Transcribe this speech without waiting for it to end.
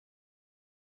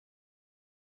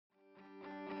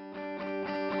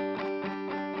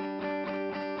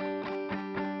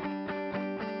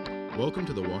Welcome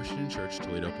to the Washington Church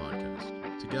Toledo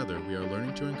podcast. Together, we are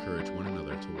learning to encourage one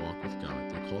another to walk with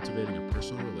God through cultivating a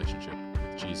personal relationship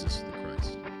with Jesus the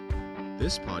Christ.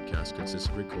 This podcast consists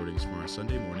of recordings from our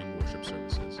Sunday morning worship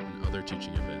services and other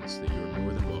teaching events that you are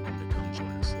more than welcome to come join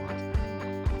us live.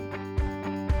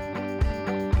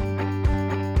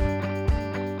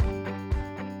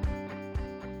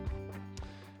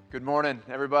 Good morning,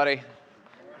 everybody.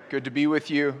 Good to be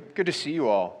with you. Good to see you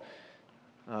all.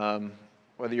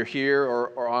 Whether you're here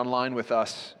or online with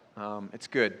us, it's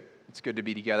good. It's good to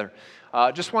be together.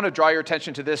 Just want to draw your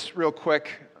attention to this real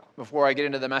quick before I get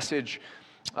into the message.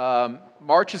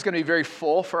 March is going to be very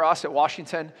full for us at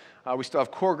Washington. We still have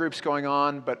core groups going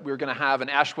on, but we're going to have an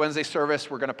Ash Wednesday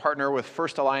service. We're going to partner with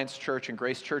First Alliance Church and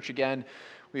Grace Church again.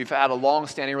 We've had a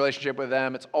long-standing relationship with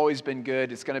them. It's always been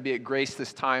good. It's going to be at Grace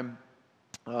this time.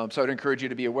 So I'd encourage you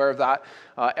to be aware of that.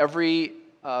 Every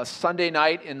Sunday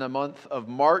night in the month of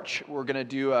March, we're going to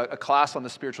do a class on the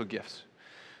spiritual gifts.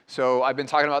 So I've been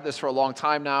talking about this for a long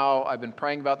time now. I've been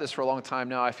praying about this for a long time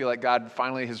now. I feel like God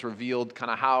finally has revealed kind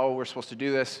of how we're supposed to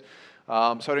do this.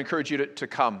 So I'd encourage you to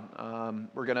come.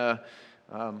 We're going to,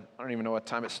 I don't even know what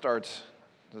time it starts.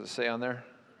 Does it say on there?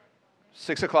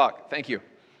 6 o'clock. Thank you.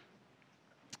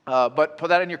 But put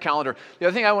that in your calendar. The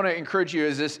other thing I want to encourage you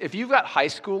is this. If you've got high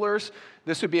schoolers,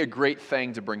 this would be a great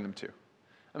thing to bring them to.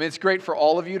 I mean, it's great for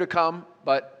all of you to come,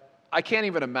 but I can't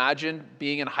even imagine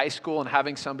being in high school and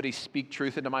having somebody speak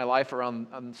truth into my life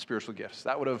around spiritual gifts.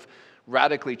 That would have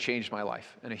radically changed my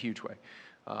life in a huge way.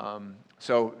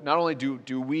 So not only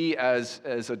do we as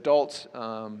adults,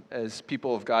 as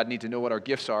people of God, need to know what our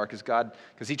gifts are,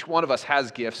 because each one of us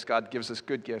has gifts. God gives us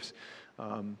good gifts.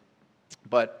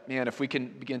 But man, if we can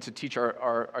begin to teach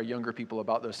our younger people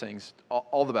about those things,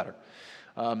 all the better.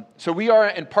 So we are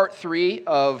in part 3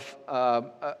 of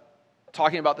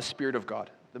talking about the Spirit of God,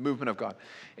 the movement of God.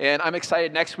 And I'm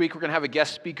excited. Next week, we're going to have a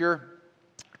guest speaker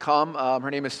come.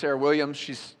 Her name is Sarah Williams.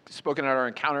 She's spoken at our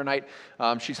encounter night.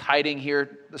 She's hiding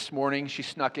here this morning. She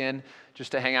snuck in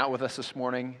just to hang out with us this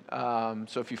morning.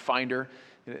 So if you find her,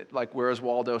 like Where's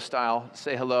Waldo style,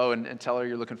 say hello and tell her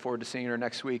you're looking forward to seeing her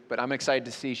next week. But I'm excited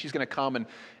to see. She's going to come, and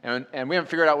we haven't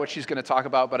figured out what she's going to talk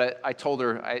about, but I told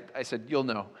her, I said, you'll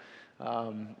know.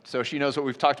 So she knows what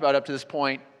we've talked about up to this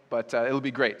point, but it'll be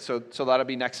great. So that'll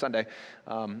be next Sunday.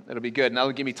 It'll be good, and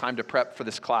that'll give me time to prep for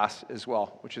this class as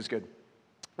well, which is good.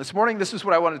 This morning, this is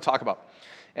what I wanted to talk about,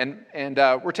 and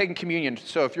we're taking communion.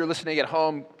 So if you're listening at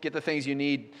home, get the things you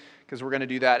need, because we're going to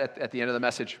do that at the end of the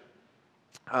message.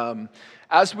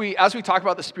 As we talk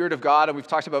about the Spirit of God, and we've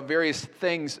talked about various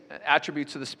things,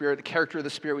 attributes of the Spirit, the character of the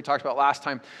Spirit we talked about last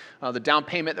time, the down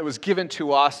payment that was given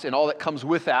to us and all that comes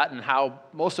with that, and how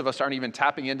most of us aren't even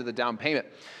tapping into the down payment.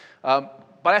 But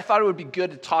I thought it would be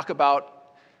good to talk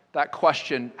about that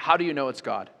question, how do you know it's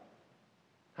God?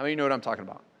 How many know what I'm talking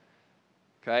about?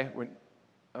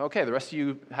 Okay, the rest of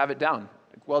you have it down.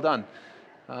 Well done.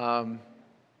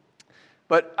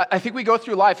 But I think we go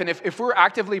through life, and if we're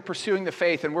actively pursuing the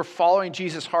faith and we're following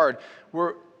Jesus hard,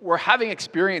 we're having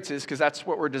experiences because that's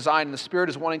what we're designed, and the Spirit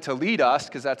is wanting to lead us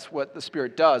because that's what the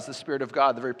Spirit does. The Spirit of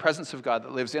God, the very presence of God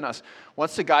that lives in us,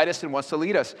 wants to guide us and wants to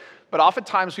lead us. But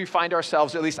oftentimes we find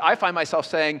ourselves, at least I find myself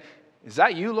saying, is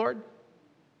that you, Lord?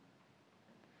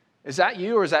 Is that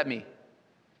you, or is that me?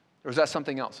 Or is that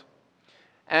something else?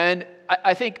 And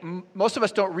I think most of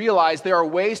us don't realize there are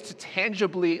ways to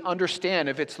tangibly understand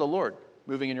if it's the Lord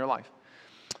moving in your life.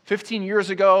 15 years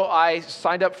ago, I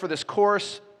signed up for this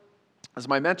course. As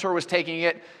my mentor was taking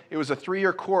it, it was a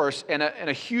 3-year course, and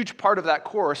a huge part of that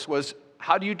course was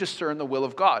how do you discern the will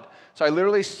of God? So I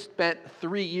literally spent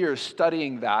 3 years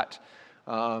studying that,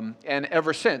 and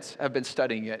ever since have been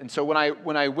studying it. And so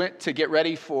when I went to get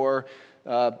ready for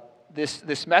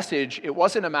this message, it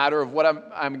wasn't a matter of what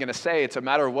I'm going to say. It's a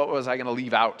matter of what was I going to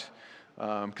leave out.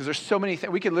 Because there's so many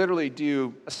things. We could literally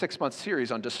do a 6-month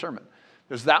series on discernment.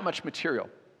 There's that much material.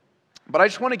 But I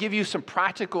just want to give you some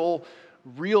practical,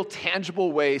 real,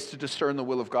 tangible ways to discern the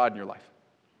will of God in your life.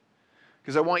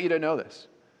 Because I want you to know this.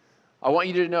 I want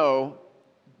you to know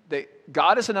that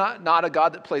God is not a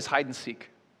God that plays hide and seek.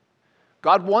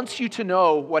 God wants you to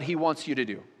know what He wants you to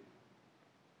do.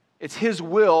 It's His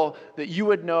will that you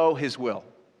would know His will.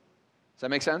 Does that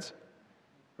make sense?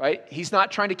 Right? He's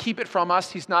not trying to keep it from us.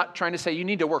 He's not trying to say you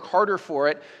need to work harder for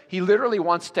it. He literally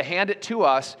wants to hand it to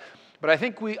us. But I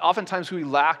think oftentimes we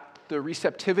lack the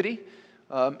receptivity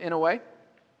in a way.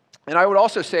 And I would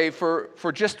also say for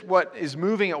just what is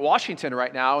moving at Washington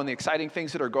right now and the exciting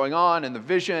things that are going on and the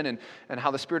vision and how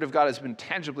the Spirit of God has been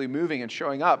tangibly moving and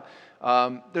showing up,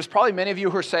 there's probably many of you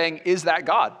who are saying, is that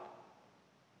God?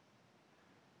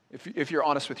 if you're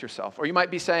honest with yourself. Or you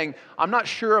might be saying, I'm not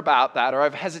sure about that, or I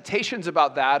have hesitations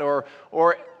about that, or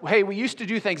hey, we used to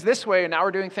do things this way, and now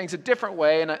we're doing things a different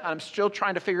way, and I'm still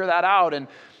trying to figure that out,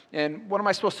 and what am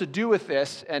I supposed to do with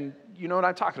this? And you know what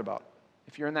I'm talking about.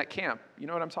 If you're in that camp, you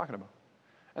know what I'm talking about.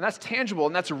 And that's tangible,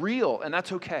 and that's real, and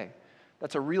that's okay.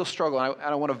 That's a real struggle, and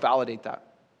I want to validate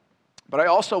that. But I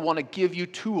also want to give you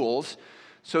tools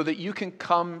so that you can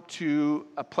come to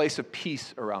a place of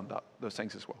peace around those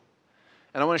things as well.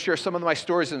 And I want to share some of my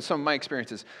stories and some of my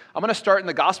experiences. I'm going to start in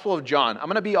the Gospel of John. I'm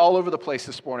going to be all over the place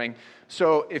this morning.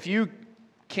 So if you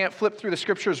can't flip through the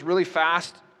scriptures really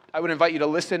fast, I would invite you to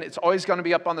listen. It's always going to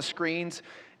be up on the screens.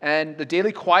 And the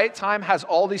Daily Quiet Time has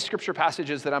all these scripture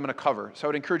passages that I'm going to cover. So I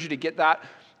would encourage you to get that.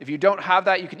 If you don't have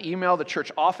that, you can email the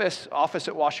church office at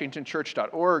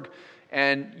washingtonchurch.org,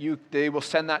 and they will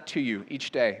send that to you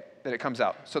each day that it comes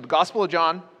out. So the Gospel of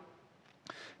John,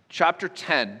 chapter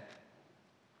 10.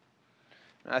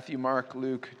 Matthew, Mark,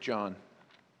 Luke, John.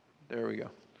 There we go.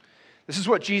 This is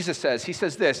what Jesus says. He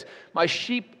says this, my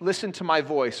sheep listen to my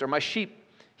voice, or my sheep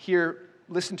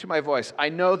listen to my voice. I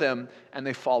know them, and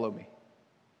they follow me.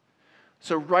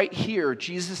 So right here,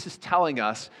 Jesus is telling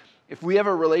us, if we have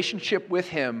a relationship with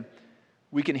him,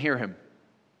 we can hear him.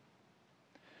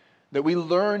 That we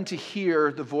learn to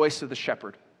hear the voice of the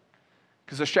shepherd,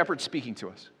 because the shepherd's speaking to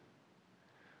us.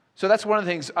 So that's one of the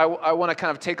things I want to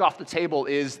kind of take off the table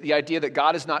is the idea that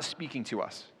God is not speaking to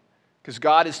us, because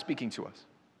God is speaking to us.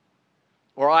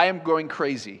 Or I am going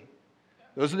crazy.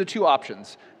 Those are the two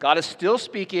options. God is still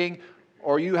speaking,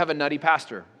 or you have a nutty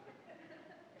pastor.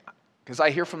 Because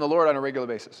I hear from the Lord on a regular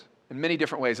basis in many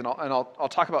different ways, and I'll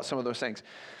talk about some of those things.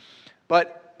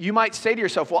 But you might say to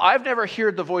yourself, well, I've never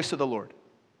heard the voice of the Lord.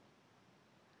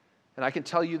 And I can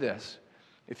tell you this,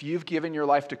 if you've given your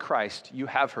life to Christ, you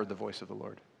have heard the voice of the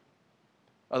Lord.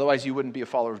 Otherwise, you wouldn't be a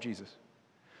follower of Jesus.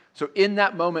 So in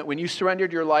that moment, when you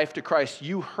surrendered your life to Christ,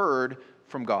 you heard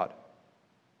from God.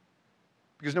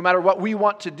 Because no matter what we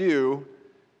want to do,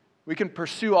 we can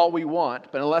pursue all we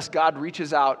want, but unless God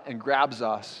reaches out and grabs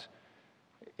us,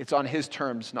 it's on his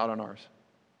terms, not on ours.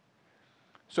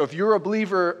 So if you're a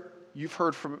believer, you've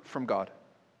heard from God.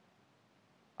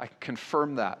 I can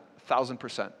confirm that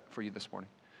 1,000% for you this morning.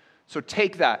 So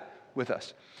take that with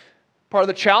us. Part of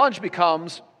the challenge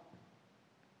becomes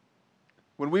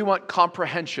when we want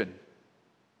comprehension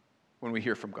when we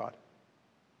hear from God.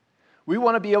 We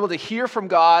want to be able to hear from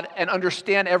God and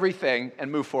understand everything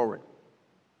and move forward.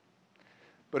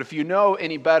 But if you know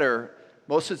any better,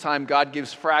 most of the time God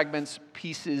gives fragments,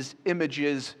 pieces,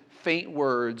 images, faint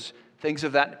words, things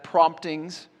of that,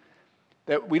 promptings,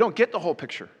 that we don't get the whole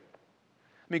picture.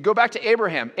 I mean, go back to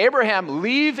Abraham. Abraham,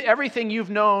 leave everything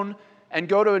you've known and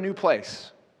go to a new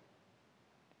place.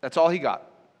 That's all he got.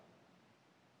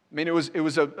 I mean, it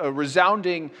was a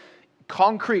resounding,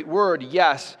 concrete word,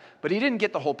 yes, but he didn't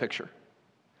get the whole picture.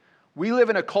 We live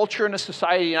in a culture and a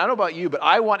society, and I don't know about you, but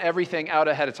I want everything out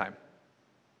ahead of time.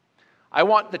 I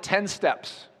want the 10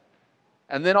 steps,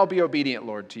 and then I'll be obedient,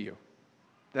 Lord, to you.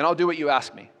 Then I'll do what you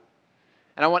ask me.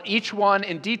 And I want each one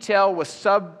in detail with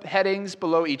subheadings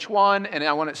below each one, and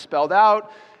I want it spelled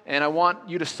out, and I want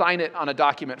you to sign it on a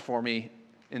document for me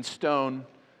in stone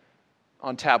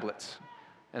on tablets,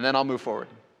 and then I'll move forward.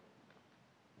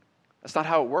 That's not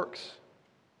how it works.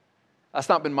 That's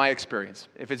not been my experience.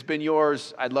 If it's been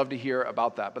yours, I'd love to hear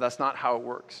about that, but that's not how it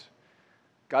works.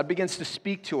 God begins to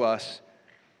speak to us,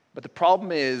 but the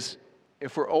problem is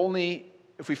if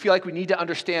we feel like we need to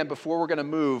understand before we're going to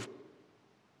move,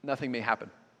 nothing may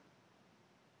happen.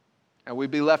 And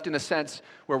we'd be left in a sense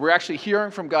where we're actually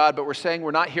hearing from God, but we're saying we're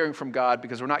not hearing from God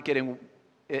because we're not getting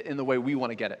it in the way we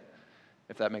want to get it,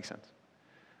 if that makes sense.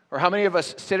 Or how many of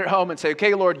us sit at home and say,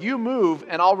 okay, Lord, you move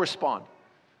and I'll respond.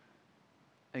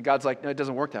 And God's like, no, it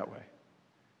doesn't work that way.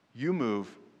 You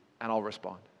move and I'll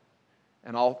respond.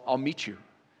 And I'll meet you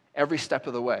every step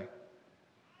of the way.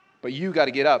 But you got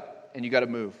to get up and you got to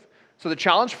move. So the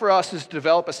challenge for us is to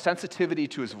develop a sensitivity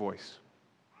to his voice.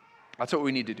 That's what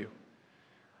we need to do.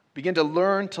 Begin to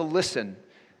learn to listen.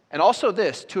 And also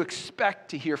this, to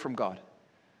expect to hear from God.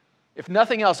 If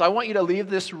nothing else, I want you to leave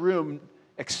this room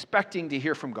expecting to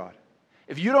hear from God.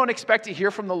 If you don't expect to hear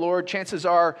from the Lord, chances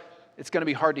are it's going to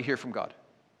be hard to hear from God.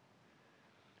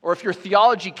 Or if your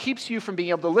theology keeps you from being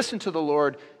able to listen to the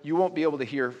Lord, you won't be able to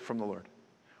hear from the Lord.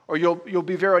 Or you'll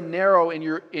be very narrow in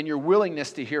your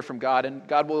willingness to hear from God, and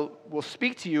God will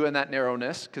speak to you in that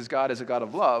narrowness, because God is a God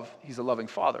of love. He's a loving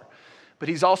Father. But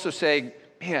he's also saying,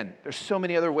 man, there's so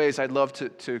many other ways I'd love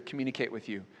to communicate with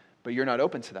you, but you're not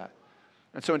open to that.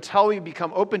 And so until we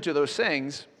become open to those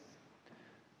things,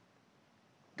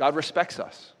 God respects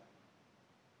us.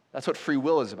 That's what free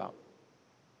will is about.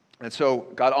 And so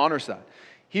God honors that.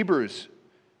 Hebrews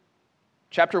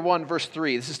chapter 1, verse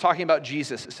 3. This is talking about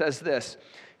Jesus. It says this: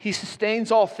 He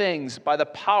sustains all things by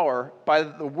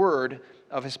the word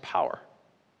of his power.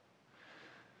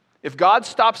 If God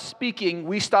stops speaking,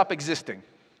 we stop existing.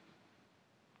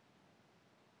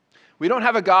 We don't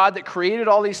have a God that created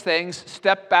all these things,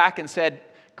 stepped back and said,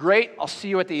 great, I'll see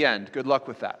you at the end. Good luck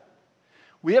with that.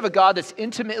 We have a God that's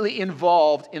intimately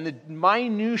involved in the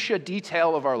minutiae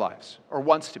detail of our lives, or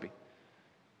wants to be.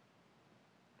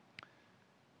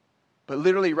 But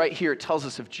literally right here it tells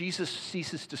us if Jesus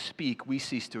ceases to speak, we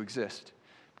cease to exist.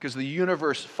 Because the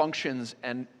universe functions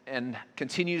and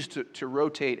continues to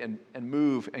rotate and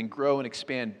move and grow and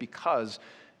expand because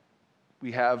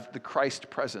we have the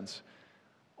Christ presence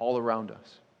all around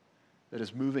us that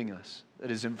is moving us,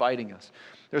 that is inviting us.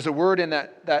 There's a word in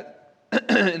that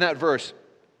in that verse.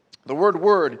 The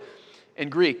word in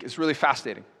Greek is really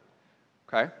fascinating,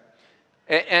 okay?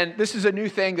 And this is a new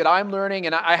thing that I'm learning,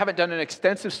 and I haven't done an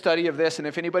extensive study of this, and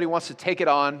if anybody wants to take it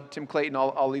on, Tim Clayton,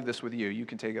 I'll leave this with you. You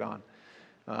can take it on.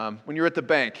 When you're at the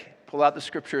bank, pull out the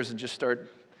scriptures and just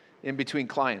start in between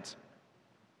clients.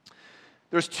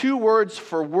 There's two words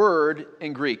for word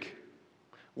in Greek.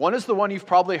 One is the one you've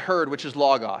probably heard, which is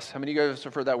logos. How many of you guys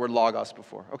have heard that word logos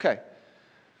before? Okay.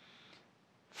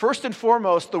 First and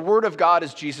foremost, the word of God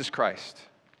is Jesus Christ.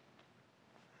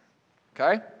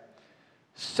 Okay?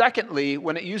 Secondly,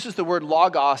 when it uses the word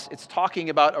logos, it's talking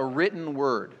about a written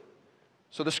word.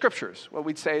 So the scriptures, what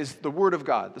we'd say is the word of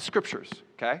God, the scriptures,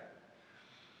 okay?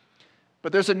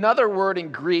 But there's another word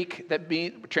in Greek that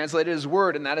being translated as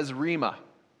word, and that is rhema.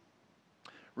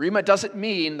 Rhema doesn't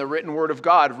mean the written word of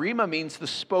God. Rhema means the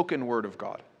spoken word of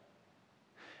God.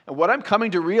 And what I'm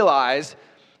coming to realize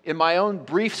in my own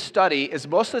brief study is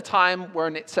most of the time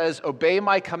when it says, obey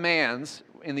my commands,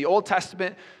 in the Old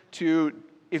Testament,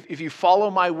 if you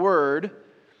follow my word,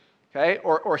 okay,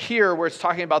 or here where it's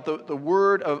talking about the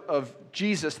word of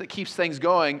Jesus that keeps things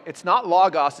going, it's not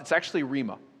logos, it's actually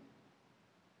rhema,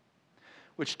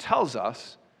 which tells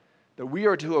us that we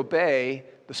are to obey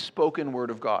the spoken word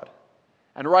of God.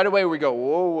 And right away we go,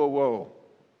 whoa, whoa, whoa.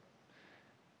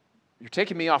 You're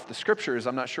taking me off the scriptures.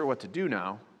 I'm not sure what to do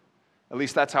now. At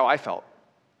least that's how I felt.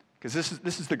 Because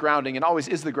this is the grounding, and always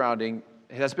is the grounding.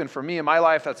 It has been for me in my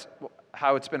life. That's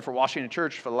how it's been for Washington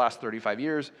Church for the last 35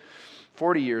 years,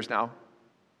 40 years now.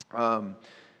 But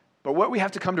what we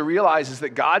have to come to realize is that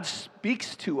God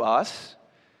speaks to us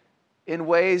in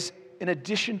ways in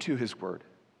addition to his word,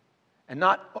 and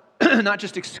not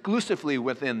just exclusively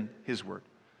within his word.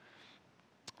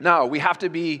 Now, we have to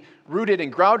be rooted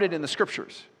and grounded in the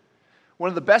scriptures. One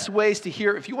of the best ways to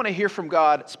hear, if you want to hear from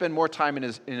God, spend more time in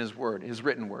his word, his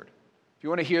written word. If you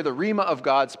want to hear the rhema of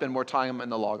God, spend more time in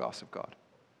the logos of God.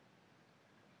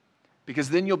 Because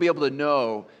then you'll be able to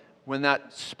know when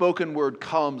that spoken word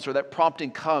comes or that prompting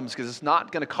comes, because it's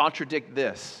not going to contradict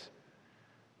this.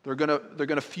 They're going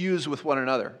to fuse with one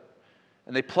another,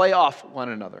 and they play off one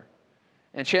another.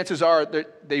 And chances are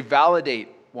they validate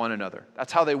one another.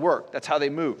 That's how they work. That's how they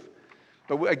move.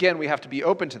 But again, we have to be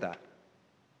open to that.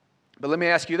 But let me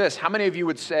ask you this. How many of you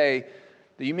would say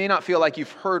that you may not feel like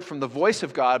you've heard from the voice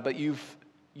of God, but you've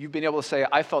been able to say,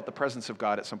 I felt the presence of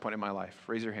God at some point in my life?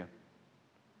 Raise your hand.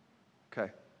 Okay.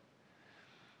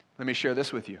 Let me share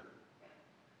this with you.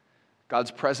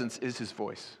 God's presence is his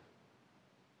voice.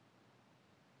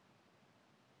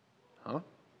 Huh?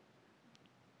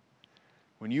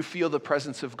 When you feel the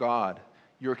presence of God,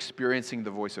 you're experiencing the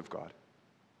voice of God.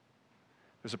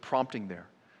 There's a prompting there.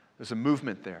 There's a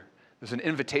movement there. There's an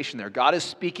invitation there. God is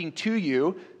speaking to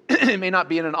you. It may not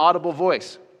be in an audible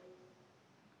voice,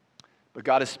 but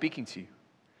God is speaking to you.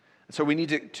 And so we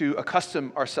need to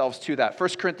accustom ourselves to that. 1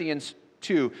 Corinthians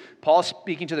 2, Paul is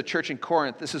speaking to the church in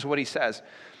Corinth. This is what he says.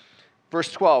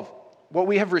 Verse 12, what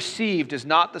we have received is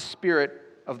not the spirit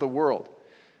of the world,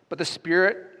 but the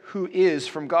Spirit who is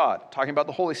from God, talking about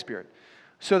the Holy Spirit,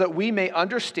 so that we may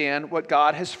understand what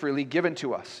God has freely given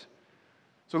to us.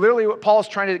 So literally what Paul is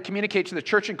trying to communicate to the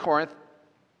church in Corinth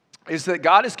is that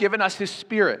God has given us his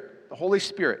Spirit, the Holy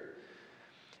Spirit.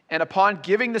 And upon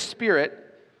giving the Spirit,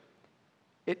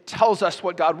 it tells us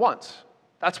what God wants.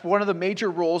 That's one of the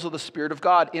major roles of the Spirit of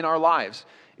God in our lives,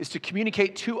 is to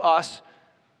communicate to us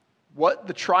what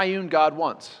the triune God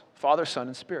wants, Father, Son,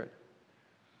 and Spirit.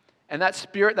 And that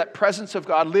Spirit, that presence of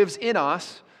God lives in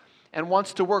us and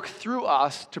wants to work through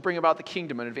us to bring about the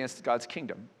kingdom and advance God's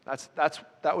kingdom.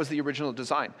 That was the original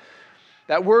design.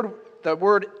 That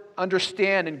word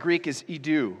understand in Greek is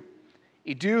idou.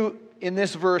 Idou in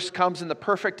this verse comes in the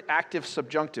perfect active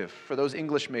subjunctive for those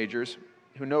English majors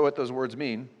who know what those words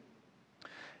mean.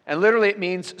 And literally it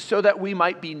means so that we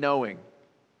might be knowing.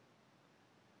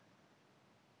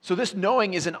 So this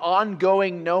knowing is an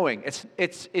ongoing knowing.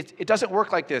 It doesn't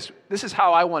work like this. This is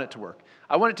how I want it to work.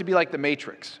 I want it to be like the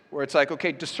Matrix, where it's like,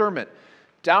 okay, discernment.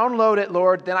 Download it,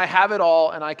 Lord, then I have it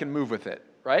all and I can move with it,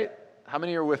 right? How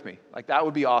many are with me? Like, that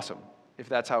would be awesome if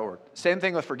that's how it worked. Same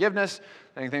thing with forgiveness,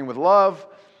 same thing with love.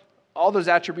 All those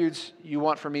attributes you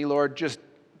want from me, Lord, just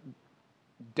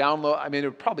download. I mean, it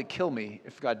would probably kill me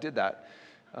if God did that,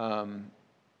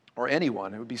 or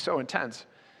anyone. It would be so intense.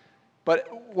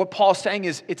 But what Paul's saying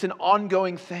is it's an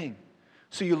ongoing thing.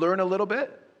 So you learn a little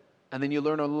bit, and then you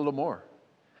learn a little more,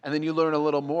 and then you learn a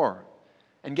little more.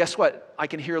 And guess what? I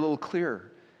can hear a little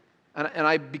clearer, and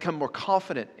I become more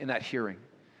confident in that hearing.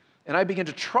 And I begin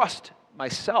to trust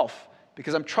myself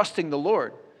because I'm trusting the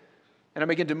Lord. And I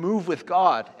begin to move with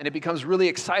God, and it becomes really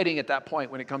exciting at that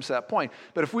point when it comes to that point.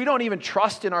 But if we don't even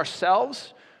trust in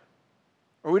ourselves,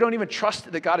 or we don't even trust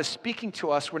that God is speaking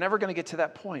to us, we're never going to get to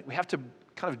that point. We have to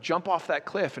kind of jump off that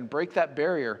cliff and break that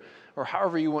barrier, or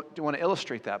however you want to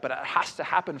illustrate that. But it has to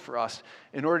happen for us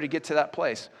in order to get to that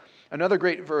place. Another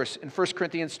great verse in 1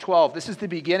 Corinthians 12. This is the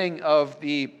beginning of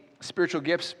the spiritual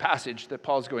gifts passage that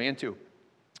Paul's going into.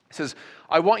 It says,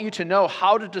 I want you to know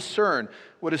how to discern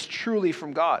what is truly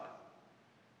from God.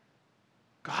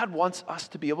 God wants us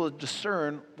to be able to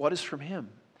discern what is from him,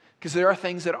 because there are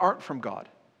things that aren't from God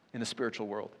in the spiritual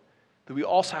world that we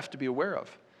also have to be aware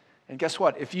of. And guess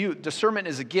what? Discernment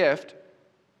is a gift.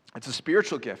 It's a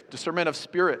spiritual gift, discernment of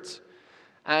spirits.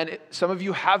 And some of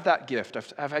you have that gift.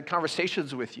 I've had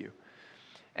conversations with you.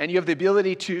 And you have the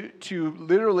ability to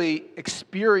literally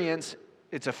experience.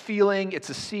 It's a feeling, it's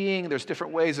a seeing. There's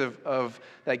different ways of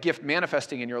that gift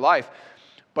manifesting in your life.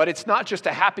 But it's not just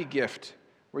a happy gift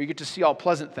where you get to see all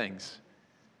pleasant things.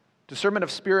 Discernment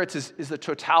of spirits is the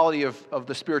totality of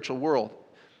the spiritual world,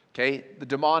 okay? The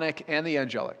demonic and the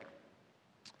angelic.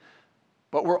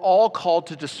 But we're all called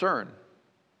to discern.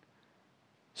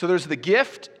 So there's the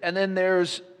gift, and then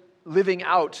there's living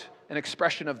out an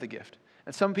expression of the gift.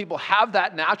 And some people have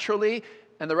that naturally,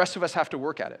 and the rest of us have to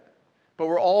work at it. But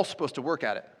we're all supposed to work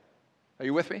at it. Are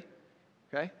you with me?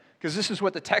 Okay? Because this is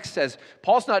what the text says.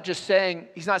 Paul's not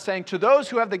saying to those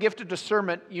who have the gift of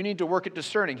discernment, you need to work at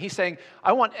discerning. He's saying,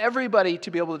 I want everybody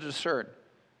to be able to discern.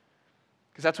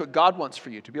 Because that's what God wants for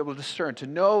you, to be able to discern, to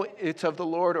know it's of the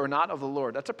Lord or not of the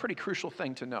Lord. That's a pretty crucial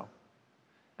thing to know.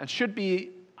 And should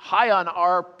be high on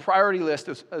our priority list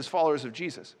as followers of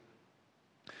Jesus.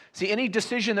 See, any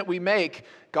decision that we make,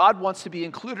 God wants to be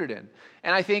included in.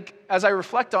 And I think as I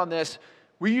reflect on this,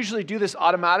 we usually do this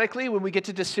automatically when we get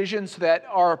to decisions that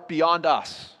are beyond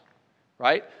us,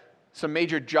 right? Some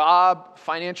major job,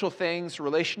 financial things,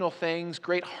 relational things,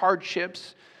 great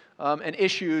hardships, and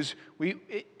issues.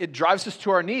 It drives us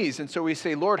to our knees, and so we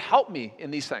say, Lord, help me in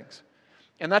these things.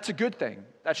 And that's a good thing.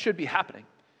 That should be happening.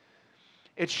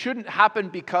 It shouldn't happen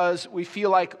because we feel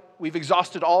like we've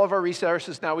exhausted all of our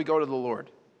resources, now we go to the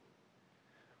Lord.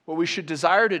 What we should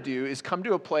desire to do is come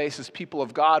to a place as people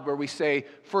of God where we say,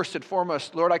 first and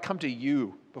foremost, Lord, I come to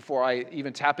you before I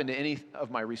even tap into any of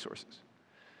my resources.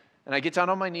 And I get down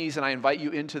on my knees and I invite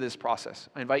you into this process.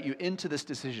 I invite you into this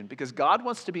decision because God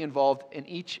wants to be involved in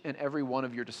each and every one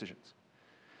of your decisions.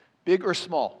 Big or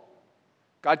small,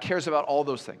 God cares about all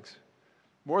those things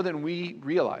more than we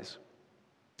realize.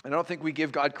 And I don't think we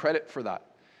give God credit for that.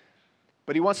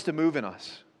 But he wants to move in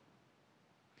us.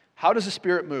 How does the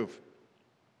Spirit move?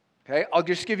 Okay, I'll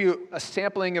just give you a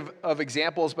sampling of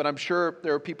examples, but I'm sure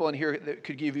there are people in here that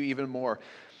could give you even more.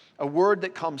 A word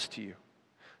that comes to you.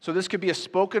 So this could be a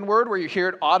spoken word where you hear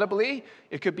it audibly.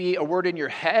 It could be a word in your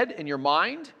head, in your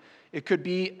mind. It could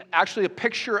be actually a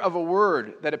picture of a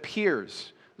word that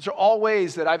appears. Those are all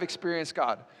ways that I've experienced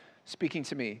God speaking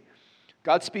to me.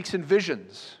 God speaks in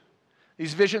visions.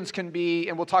 These visions can be,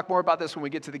 and we'll talk more about this when we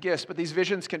get to the gifts, but these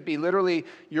visions can be literally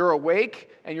you're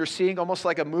awake and you're seeing almost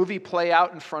like a movie play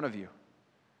out in front of you.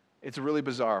 It's really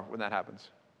bizarre when that happens.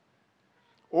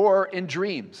 Or in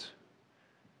dreams.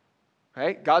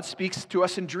 Okay? God speaks to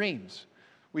us in dreams.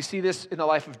 We see this in the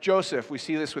life of Joseph. We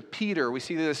see this with Peter. We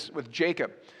see this with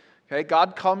Jacob. Okay?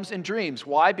 God comes in dreams.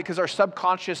 Why? Because our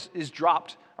subconscious is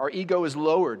dropped. Our ego is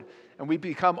lowered. And we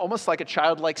become almost like a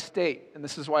childlike state. And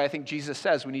this is why I think Jesus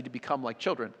says we need to become like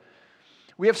children.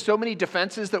 We have so many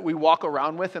defenses that we walk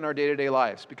around with in our day-to-day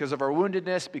lives because of our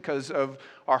woundedness, because of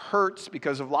our hurts,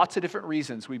 because of lots of different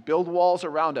reasons. We build walls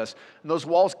around us. And those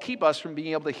walls keep us from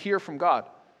being able to hear from God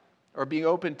or being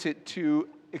open to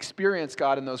experience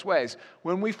God in those ways.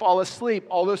 When we fall asleep,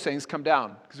 all those things come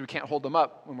down because we can't hold them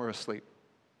up when we're asleep.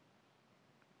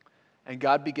 And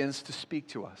God begins to speak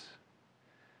to us.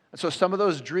 And so some of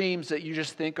those dreams that you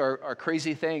just think are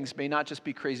crazy things may not just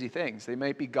be crazy things. They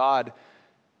might be God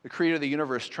the creator of the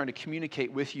universe, trying to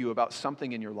communicate with you about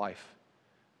something in your life,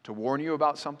 to warn you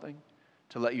about something,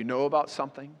 to let you know about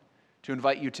something, to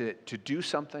invite you to do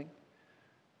something.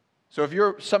 So if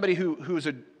you're somebody who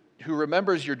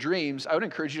remembers your dreams, I would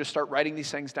encourage you to start writing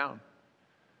these things down.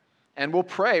 And we'll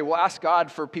pray, we'll ask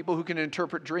God for people who can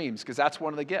interpret dreams, because that's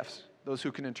one of the gifts, those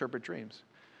who can interpret dreams.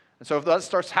 And so if that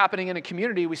starts happening in a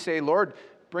community, we say, Lord,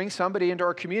 bring somebody into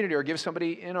our community or give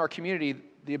somebody in our community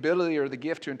the ability or the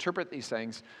gift to interpret these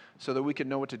things so that we can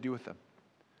know what to do with them.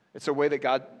 It's a way that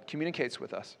God communicates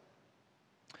with us.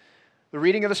 The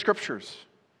reading of the scriptures,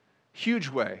 huge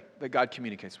way that God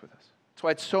communicates with us. That's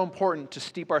why it's so important to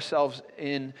steep ourselves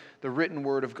in the written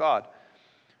word of God.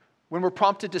 When we're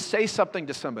prompted to say something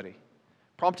to somebody,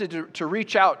 prompted to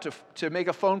reach out, to make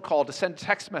a phone call, to send a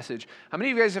text message. How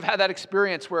many of you guys have had that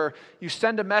experience where you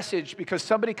send a message because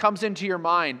somebody comes into your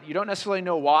mind? You don't necessarily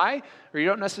know why, or you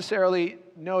don't necessarily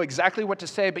know exactly what to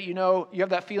say, but you know, you have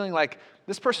that feeling like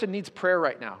this person needs prayer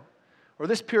right now, or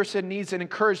this person needs an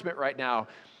encouragement right now.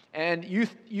 And you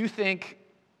think,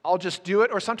 I'll just do it,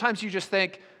 or sometimes you just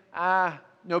think,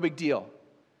 no big deal.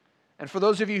 And for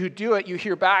those of you who do it, you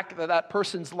hear back that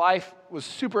person's life was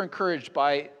super encouraged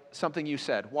by something you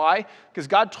said. Why? Because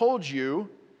God told you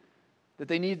that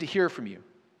they needed to hear from you.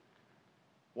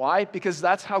 Why? Because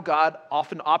that's how God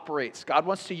often operates. God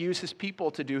wants to use his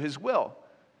people to do his will.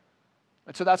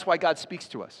 And so that's why God speaks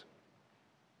to us.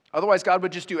 Otherwise, God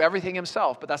would just do everything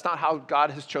himself, but that's not how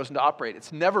God has chosen to operate.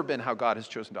 It's never been how God has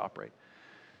chosen to operate.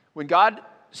 When God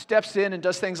steps in and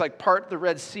does things like part the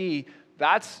Red Sea,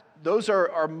 those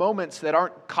are moments that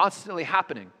aren't constantly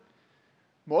happening.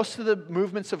 Most of the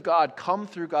movements of God come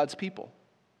through God's people.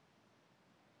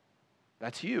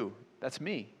 That's you. That's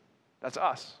me. That's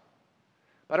us.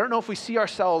 But I don't know if we see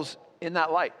ourselves in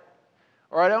that light.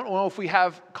 Or I don't know if we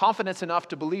have confidence enough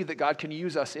to believe that God can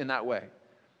use us in that way.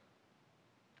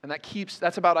 And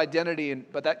that's about identity,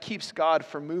 but that keeps God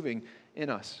from moving in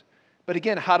us. But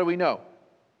again, how do we know?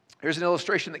 Here's an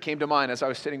illustration that came to mind as I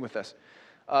was sitting with this.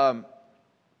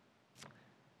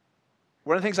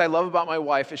 One of the things I love about my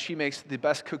wife is she makes the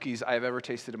best cookies I have ever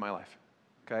tasted in my life.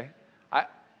 Okay?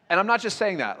 And I'm not just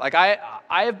saying that. Like I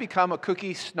have become a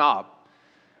cookie snob.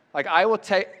 Like I will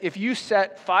take, if you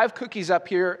set 5 cookies up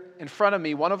here in front of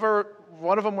me, one of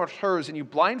them was hers, and you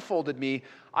blindfolded me,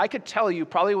 I could tell you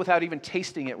probably without even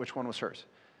tasting it which one was hers.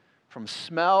 From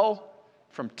smell,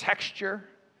 from texture.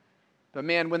 But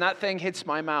man, when that thing hits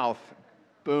my mouth,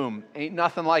 boom, ain't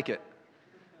nothing like it.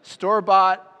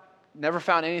 Store-bought, never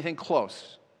found anything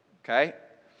close, okay?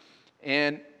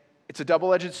 And it's a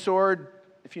double-edged sword,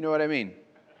 if you know what I mean.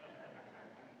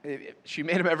 If she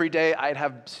made them every day, I'd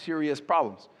have serious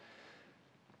problems.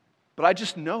 But I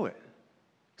just know it,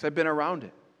 because I've been around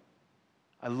it.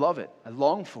 I love it. I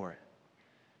long for it.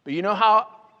 But you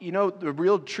know the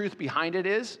real truth behind it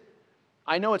is,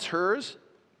 I know it's hers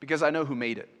because I know who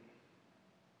made it.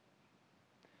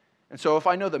 And so if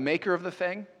I know the maker of the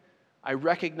thing, I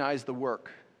recognize the work.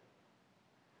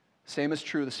 Same is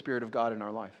true of the Spirit of God in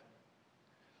our life.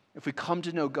 If we come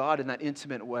to know God in that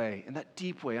intimate way, in that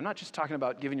deep way, I'm not just talking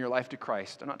about giving your life to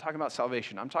Christ. I'm not talking about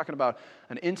salvation. I'm talking about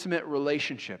an intimate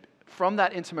relationship. From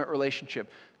that intimate relationship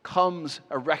comes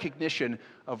a recognition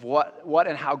of what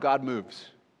and how God moves.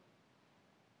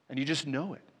 And you just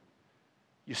know it.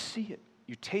 You see it.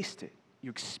 You taste it.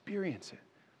 You experience it.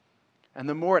 And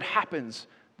the more it happens,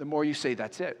 the more you say,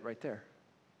 that's it right there.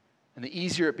 And the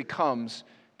easier it becomes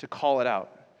to call it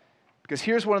out. Because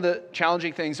here's one of the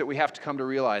challenging things that we have to come to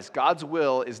realize. God's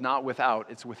will is not without,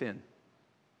 it's within.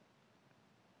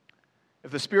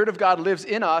 If the Spirit of God lives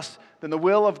in us, then the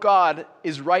will of God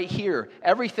is right here.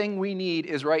 Everything we need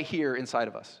is right here inside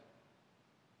of us.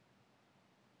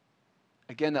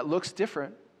 Again, that looks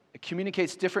different. It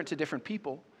communicates different to different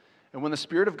people. And when the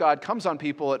Spirit of God comes on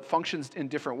people, it functions in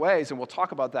different ways, and we'll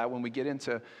talk about that when we get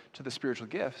into the spiritual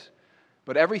gifts.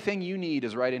 But everything you need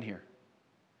is right in here.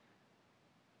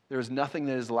 There is nothing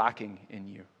that is lacking in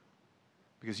you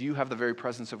because you have the very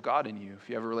presence of God in you if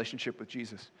you have a relationship with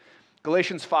Jesus.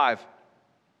 Galatians 5,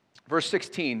 verse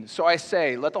 16. So I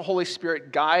say, let the Holy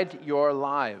Spirit guide your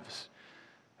lives.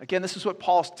 Again, this is what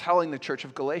Paul's telling the church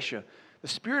of Galatia. The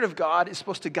Spirit of God is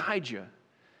supposed to guide you.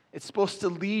 It's supposed to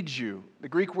lead you. The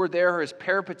Greek word there is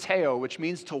peripateo, which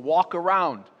means to walk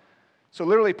around. So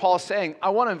literally Paul's saying,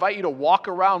 I want to invite you to walk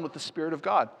around with the Spirit of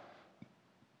God.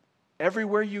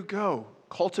 Everywhere you go,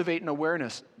 cultivate an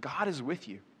awareness. God is with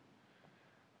you.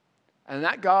 And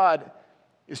that God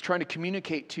is trying to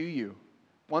communicate to you,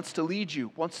 wants to lead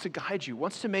you, wants to guide you,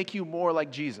 wants to make you more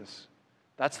like Jesus.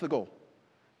 That's the goal.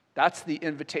 That's the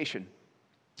invitation.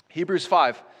 Hebrews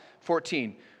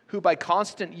 5:14. who by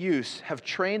constant use have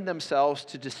trained themselves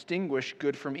to distinguish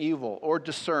good from evil, or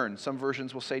discern. Some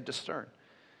versions will say discern.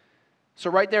 So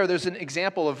right there's an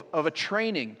example of a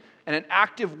training and an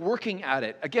active working at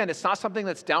it. Again, it's not something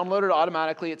that's downloaded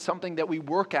automatically. It's something that we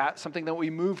work at, something that we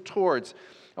move towards.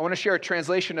 I want to share a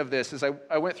translation of this. As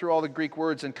I went through all the Greek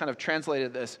words and kind of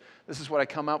translated this is what I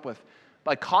come up with.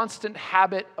 By constant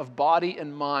habit of body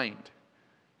and mind,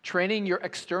 training your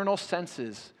external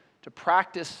senses to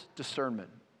practice discernment.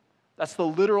 That's the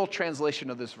literal translation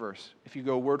of this verse, if you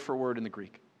go word for word in the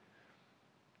Greek.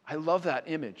 I love that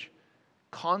image.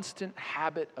 Constant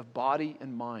habit of body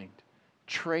and mind,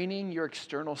 training your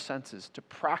external senses to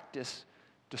practice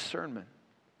discernment.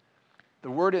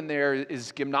 The word in there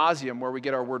is gymnasium, where we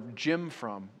get our word gym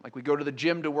from. Like we go to the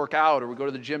gym to work out, or we go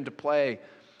to the gym to play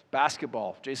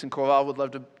basketball. Jason Koval would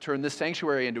love to turn this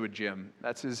sanctuary into a gym.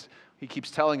 He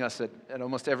keeps telling us at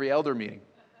almost every elder meeting.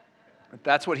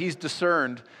 That's what he's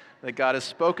discerned that God has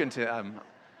spoken to him.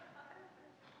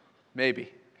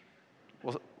 Maybe.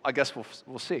 Well, I guess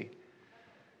we'll see.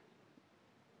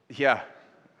 Yeah,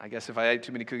 I guess if I ate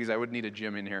too many cookies, I would need a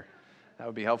gym in here. That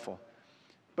would be helpful.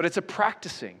 But it's a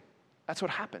practicing. That's what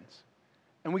happens.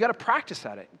 And we got to practice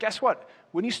at it. Guess what?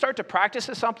 When you start to practice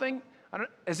at something,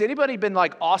 has anybody been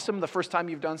like awesome the first time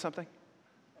you've done something?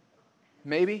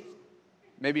 Maybe?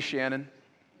 Maybe Shannon?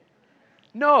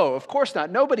 No, of course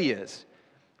not. Nobody is.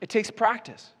 It takes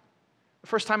practice. The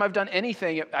first time I've done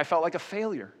anything, I felt like a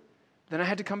failure. Then I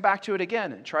had to come back to it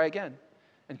again and try again.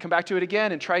 And come back to it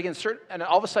again and try again. And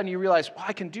all of a sudden you realize,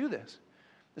 I can do this.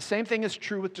 The same thing is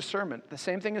true with discernment. The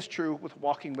same thing is true with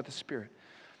walking with the Spirit.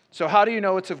 So how do you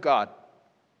know it's of God?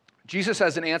 Jesus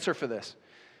has an answer for this.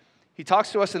 He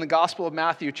talks to us in the Gospel of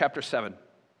Matthew, chapter 7.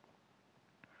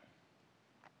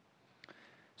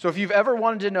 So if you've ever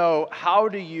wanted to know, how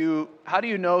do you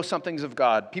know something's of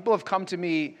God? People have come to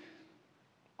me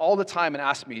all the time and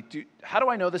asked me, how do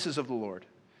I know this is of the Lord?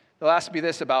 They'll ask me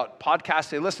this about podcasts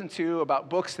they listen to, about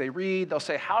books they read. They'll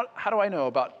say, how do I know?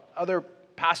 About other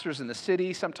pastors in the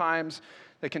city sometimes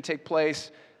that can take place.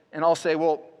 And I'll say,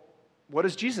 well, what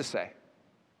does Jesus say?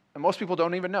 And most people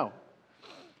don't even know.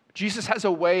 Jesus has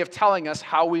a way of telling us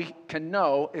how we can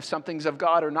know if something's of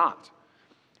God or not.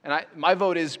 And my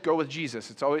vote is go with Jesus.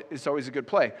 It's always a good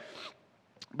play.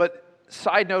 But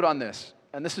side note on this,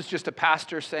 and this is just a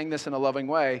pastor saying this in a loving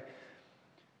way,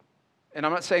 and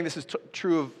I'm not saying this is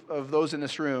true of those in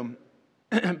this room,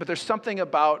 but there's something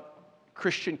about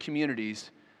Christian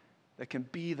communities that can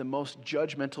be the most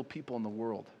judgmental people in the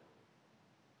world.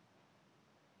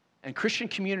 And Christian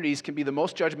communities can be the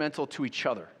most judgmental to each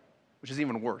other, which is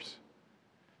even worse.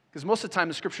 Because most of the time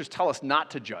the scriptures tell us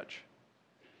not to judge.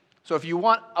 So if you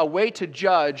want a way to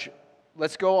judge,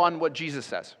 let's go on what Jesus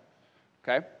says.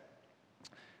 Okay?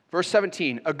 Verse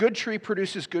 17, a good tree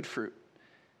produces good fruit,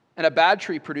 and a bad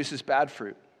tree produces bad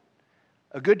fruit.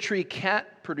 A good tree can't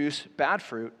produce bad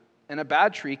fruit, and a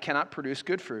bad tree cannot produce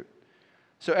good fruit.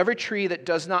 So every tree that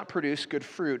does not produce good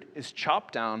fruit is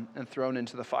chopped down and thrown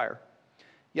into the fire.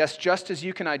 Yes, just as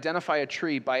you can identify a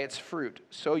tree by its fruit,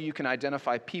 so you can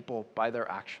identify people by their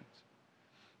actions.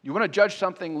 You want to judge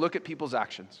something, look at people's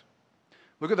actions.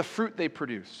 Look at the fruit they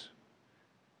produce.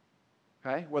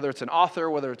 Okay? Whether it's an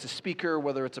author, whether it's a speaker,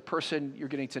 whether it's a person you're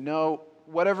getting to know,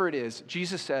 whatever it is,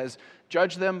 Jesus says,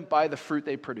 judge them by the fruit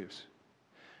they produce.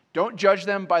 Don't judge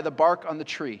them by the bark on the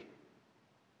tree,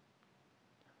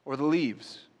 or the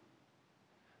leaves,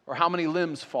 or how many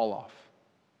limbs fall off.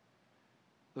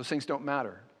 Those things don't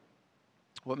matter.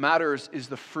 What matters is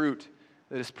the fruit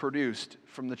that is produced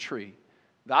from the tree.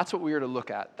 That's what we are to look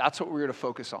at. That's what we are to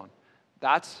focus on.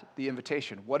 That's the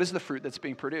invitation. What is the fruit that's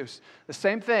being produced? The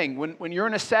same thing, when you're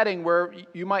in a setting where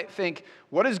you might think,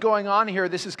 what is going on here?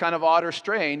 This is kind of odd or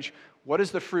strange. What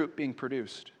is the fruit being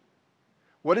produced?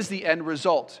 What is the end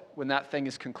result when that thing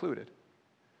is concluded?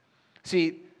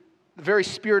 See, the very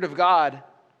Spirit of God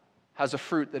has a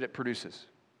fruit that it produces.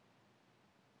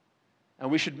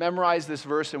 And we should memorize this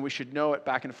verse and we should know it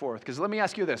back and forth. Because let me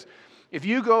ask you this. If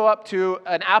you go up to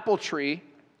an apple tree,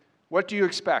 what do you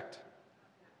expect?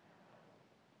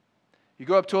 You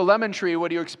go up to a lemon tree, what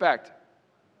do you expect?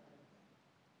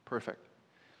 Perfect.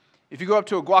 If you go up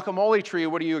to a guacamole tree,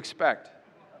 what do you expect?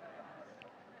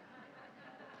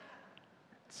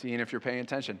 Seeing if you're paying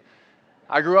attention.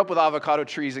 I grew up with avocado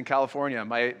trees in California.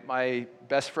 My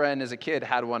best friend as a kid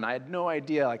had one. I had no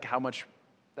idea how much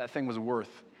that thing was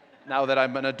worth. Now that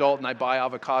I'm an adult and I buy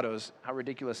avocados, how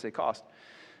ridiculous they cost.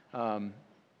 But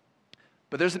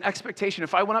there's an expectation.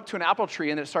 If I went up to an apple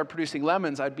tree and it started producing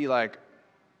lemons, I'd be like,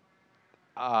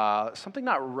 something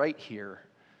not right here.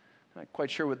 I'm not quite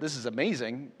sure what this is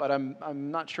amazing, but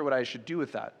I'm not sure what I should do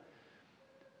with that.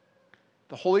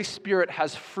 the Holy Spirit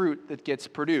has fruit that gets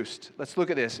produced. Let's look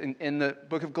at this in the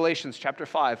book of Galatians, chapter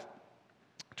 5,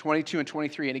 22 and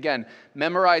 23. And again,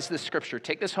 memorize this scripture.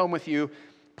 Take this home with you.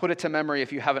 Put it to memory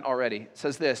if you haven't already. It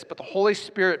says this, but the Holy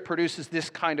Spirit produces this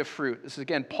kind of fruit. This is,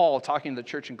 again, Paul talking to the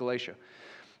church in Galatia.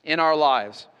 In our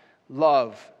lives,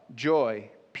 love,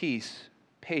 joy, peace,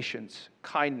 patience,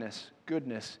 kindness,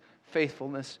 goodness,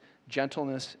 faithfulness,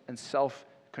 gentleness, and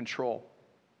self-control.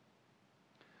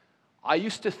 I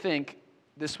used to think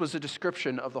this was a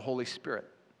description of the Holy Spirit.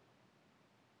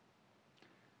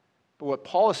 But what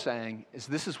Paul is saying is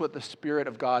this is what the Spirit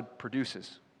of God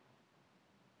produces.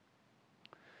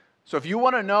 So if you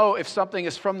want to know if something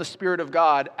is from the Spirit of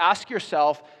God, ask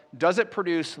yourself, does it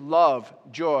produce love,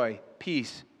 joy,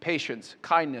 peace, patience,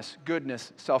 kindness,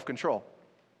 goodness, self-control?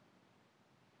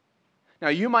 Now,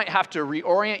 you might have to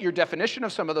reorient your definition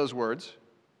of some of those words,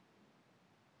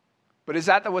 but is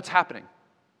that what's happening?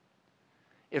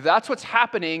 If that's what's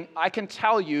happening, I can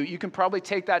tell you, you can probably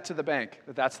take that to the bank,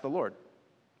 that that's the Lord.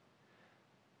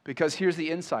 Because here's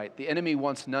the insight. The enemy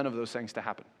wants none of those things to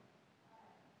happen.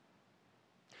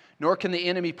 Nor can the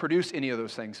enemy produce any of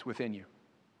those things within you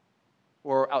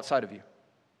or outside of you.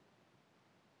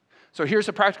 So here's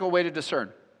a practical way to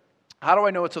discern. How do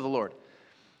I know it's of the Lord?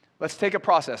 Let's take a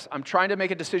process. I'm trying to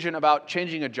make a decision about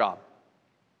changing a job.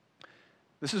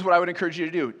 This is what I would encourage you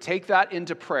to do. Take that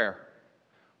into prayer.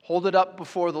 Hold it up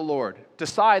before the Lord.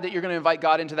 Decide that you're going to invite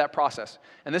God into that process.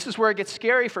 And this is where it gets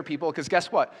scary for people, because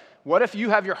guess what? What if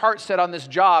you have your heart set on this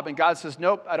job and God says,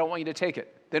 nope, I don't want you to take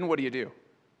it? Then what do?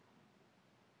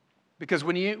 Because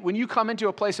when you come into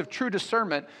a place of true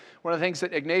discernment, one of the things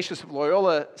that Ignatius of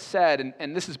Loyola said,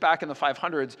 and this is back in the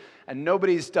 500s, and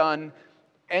nobody's done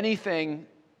anything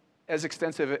as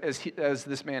extensive as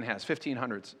this man has,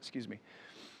 1500s, excuse me.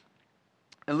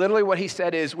 And literally what he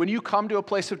said is, when you come to a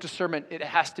place of discernment, it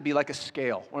has to be like a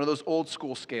scale, one of those old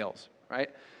school scales,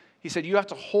 right? He said you have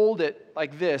to hold it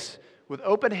like this with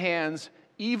open hands,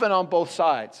 even on both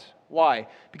sides. Why?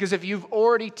 Because if you've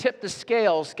already tipped the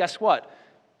scales, guess what?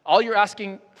 All you're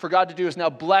asking for God to do is now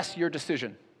bless your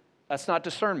decision. That's not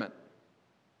discernment.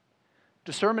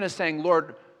 Discernment is saying,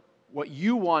 Lord, what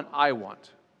you want, I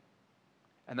want.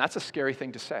 And that's a scary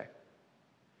thing to say.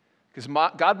 Because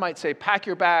God might say, pack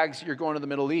your bags, you're going to the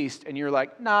Middle East, and you're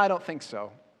like, nah, I don't think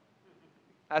so.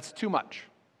 That's too much,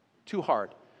 too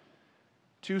hard,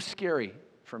 too scary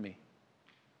for me.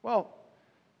 Well,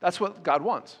 that's what God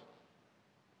wants.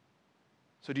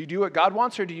 So do you do what God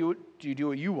wants, or do you do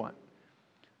what you want?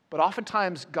 But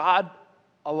oftentimes, God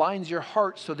aligns your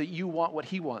heart so that you want what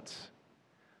He wants,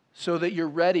 so that you're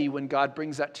ready when God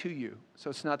brings that to you, so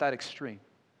it's not that extreme.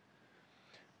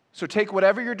 So take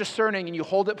whatever you're discerning and you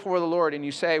hold it before the Lord and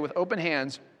you say with open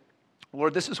hands,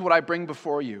 Lord, this is what I bring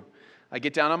before you. I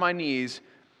get down on my knees,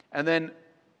 and then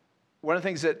one of the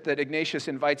things that Ignatius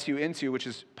invites you into, which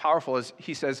is powerful, is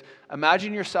he says,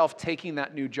 imagine yourself taking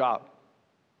that new job.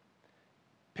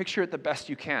 Picture it the best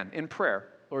you can in prayer.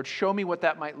 Lord, show me what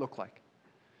that might look like.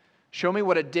 Show me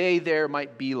what a day there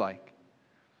might be like.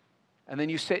 And then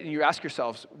you sit and you ask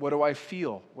yourselves, what do I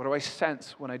feel? What do I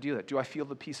sense when I do that? Do I feel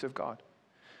the peace of God?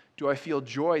 Do I feel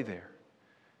joy there?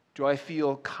 Do I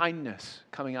feel kindness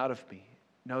coming out of me?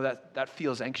 No, that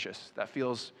feels anxious. That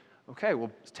feels, okay,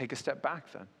 well, take a step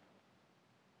back then.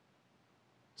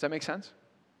 Does that make sense?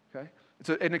 Okay. It's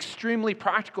an extremely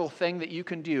practical thing that you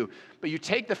can do. But you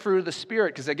take the fruit of the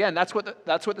Spirit, because again, that's what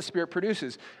the Spirit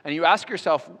produces. And you ask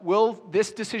yourself, will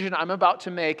this decision I'm about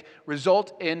to make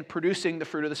result in producing the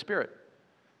fruit of the Spirit?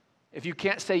 If you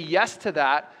can't say yes to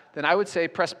that, then I would say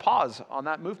press pause on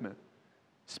that movement.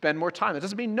 Spend more time. It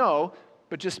doesn't mean no,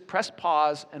 but just press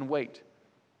pause and wait.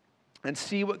 And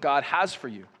see what God has for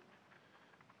you.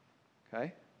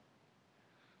 Okay?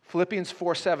 Philippians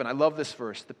 4:7, I love this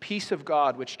verse. The peace of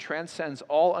God, which transcends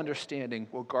all understanding,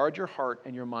 will guard your heart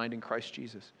and your mind in Christ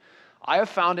Jesus. I have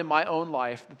found in my own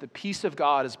life that the peace of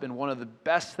God has been one of the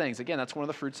best things. Again, that's one of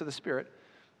the fruits of the Spirit,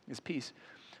 is peace.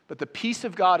 But the peace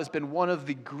of God has been one of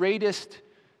the greatest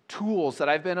tools that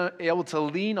I've been able to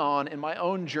lean on in my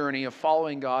own journey of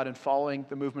following God and following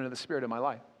the movement of the Spirit in my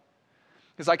life.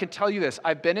 Because I can tell you this,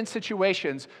 I've been in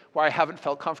situations where I haven't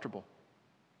felt comfortable.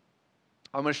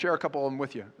 I'm going to share a couple of them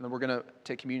with you, and then we're going to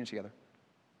take communion together.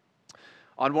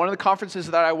 On one of the conferences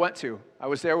that I went to, I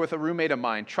was there with a roommate of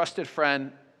mine, trusted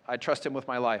friend. I trust him with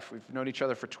my life. We've known each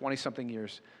other for 20-something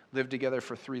years, lived together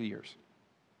for 3 years.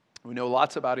 We know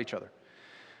lots about each other.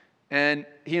 And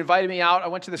he invited me out. I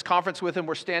went to this conference with him.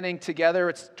 We're standing together.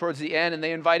 It's towards the end, and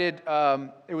they invited,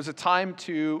 it was a time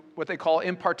to what they call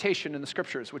impartation in the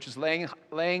Scriptures, which is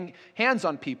laying hands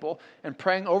on people and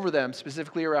praying over them,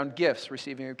 specifically around gifts,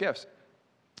 receiving of gifts.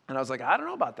 And I was like, I don't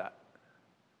know about that.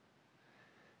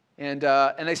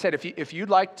 And they said, if you'd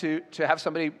like to have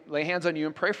somebody lay hands on you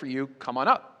and pray for you, come on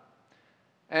up.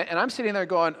 And I'm sitting there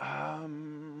going,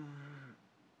 I'm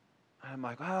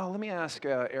like, well, let me ask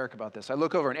Eric about this. I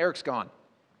look over and Eric's gone.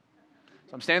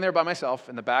 So I'm standing there by myself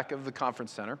in the back of the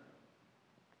conference center.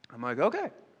 I'm like,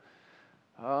 okay.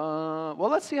 Well,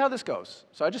 let's see how this goes.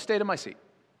 So I just stayed in my seat.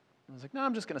 I was like, no,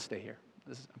 I'm just going to stay here.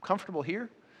 I'm comfortable here.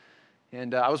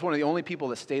 And I was one of the only people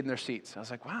that stayed in their seats. I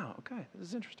was like, wow, okay, this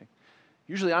is interesting.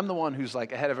 Usually I'm the one who's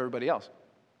like ahead of everybody else.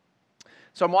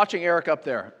 So I'm watching Eric up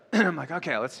there. And I'm like,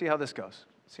 okay, let's see how this goes.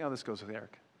 Let's see how this goes with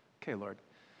Eric. Okay, Lord.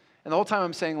 And the whole time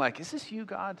I'm saying like, is this you,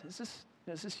 God? Is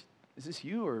this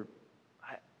you or...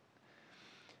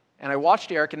 And I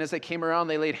watched Eric, and as they came around,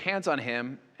 they laid hands on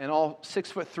him, and all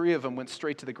 6'3" of them went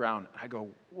straight to the ground. I go,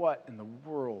 what in the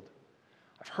world?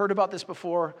 I've heard about this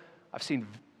before. I've seen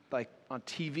like on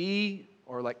TV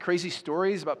or like crazy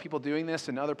stories about people doing this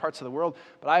in other parts of the world,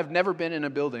 but I've never been in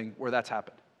a building where that's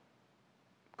happened.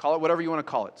 Call it whatever you want to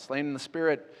call it. Slain in the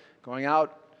Spirit, going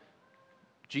out,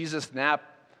 Jesus nap,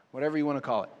 whatever you want to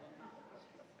call it.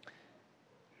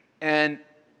 And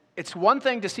it's one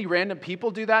thing to see random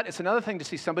people do that. It's another thing to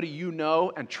see somebody you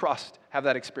know and trust have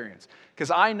that experience.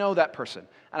 Because I know that person,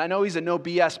 and I know he's a no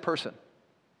BS person.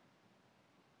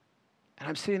 And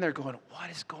I'm sitting there going, what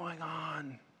is going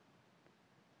on?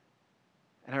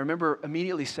 And I remember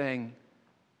immediately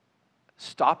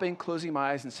stopping, closing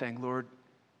my eyes and saying, Lord,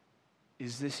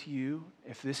 is this you?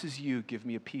 If this is you, give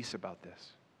me a peace about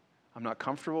this. I'm not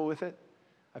comfortable with it.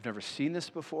 I've never seen this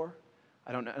before.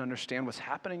 I don't understand what's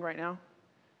happening right now.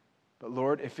 But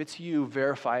Lord, if it's you,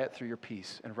 verify it through your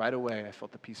peace. And right away, I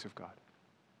felt the peace of God.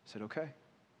 I said, okay,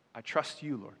 I trust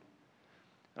you, Lord.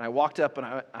 And I walked up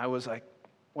and I was like,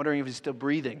 wondering if he's still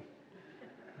breathing.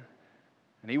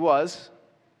 And he was,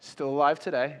 still alive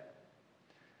today.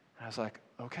 And I was like,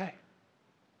 okay.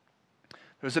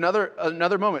 There was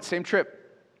another moment, same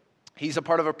trip. He's a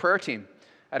part of a prayer team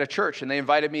at a church, and they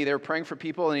invited me. They were praying for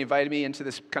people, and they invited me into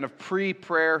this kind of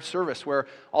pre-prayer service where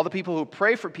all the people who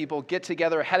pray for people get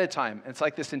together ahead of time. And it's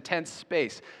like this intense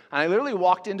space. And I literally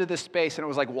walked into this space, and it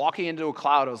was like walking into a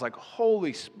cloud. It was like,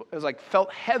 it was like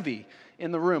felt heavy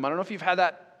in the room. I don't know if you've had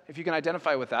that, if you can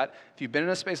identify with that. If you've been in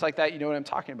a space like that, you know what I'm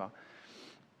talking about.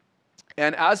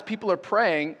 And as people are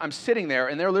praying, I'm sitting there,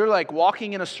 and they're literally like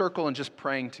walking in a circle and just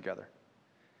praying together.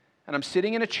 And I'm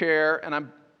sitting in a chair, and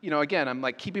I'm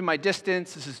like keeping my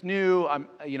distance. This is new.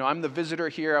 I'm the visitor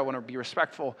here. I want to be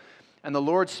respectful. And the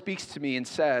Lord speaks to me and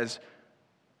says,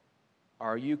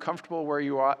 are you comfortable where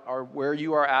you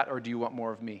are at, or do you want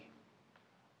more of me?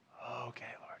 Okay,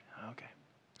 Lord. Okay.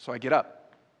 So I get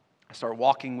up. I start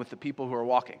walking with the people who are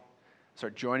walking. I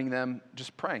start joining them,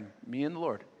 just praying, me and the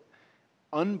Lord.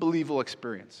 Unbelievable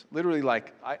experience. Literally,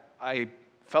 like, I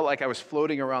felt like I was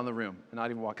floating around the room and not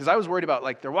even walking. Because I was worried about,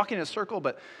 like, they're walking in a circle,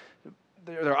 but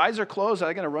their eyes are closed. Are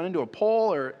they going to run into a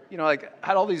pole? Or,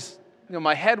 had all these,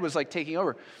 my head was like taking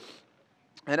over.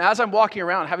 And as I'm walking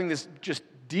around having this just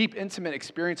deep, intimate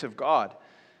experience of God,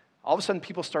 all of a sudden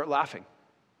people start laughing.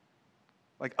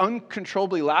 Like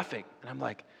uncontrollably laughing. And I'm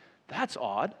like, that's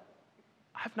odd.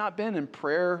 I've not been in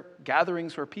prayer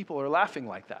gatherings where people are laughing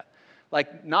like that.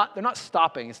 Like they're not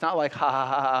stopping. It's not like, ha, ha,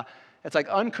 ha, ha. It's like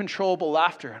uncontrollable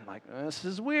laughter. I'm like, this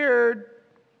is weird.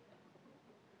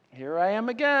 Here I am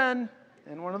again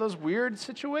in one of those weird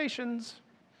situations.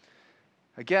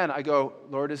 Again, I go,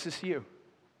 Lord, is this you?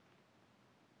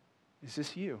 Is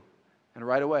this you? And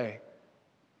right away,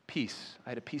 peace. I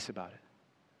had a peace about it.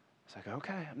 It's like,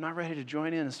 okay, I'm not ready to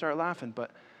join in and start laughing,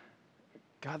 but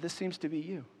God, this seems to be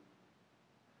you.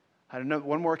 I had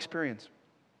one more experience.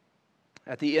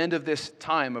 At the end of this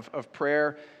time of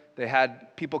prayer, they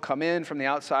had people come in from the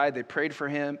outside. They prayed for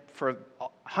him, for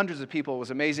hundreds of people. It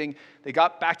was amazing. They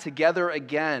got back together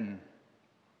again,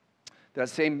 that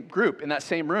same group in that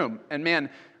same room. And man,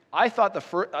 I thought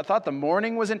the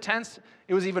morning was intense.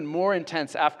 It was even more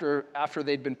intense after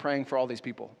they'd been praying for all these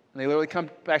people. And they literally come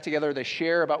back together. They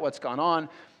share about what's gone on,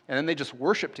 and then they just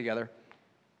worship together.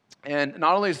 And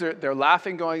not only is there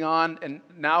laughing going on, and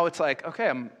now it's like, okay,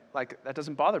 I'm like, that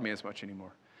doesn't bother me as much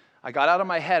anymore. I got out of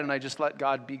my head and I just let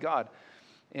God be God.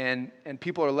 And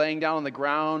people are laying down on the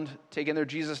ground, taking their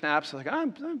Jesus naps. Like,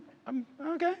 I'm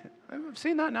okay. I've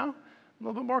seen that now. I'm a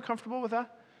little bit more comfortable with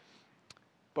that.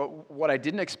 But what I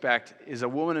didn't expect is a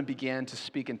woman began to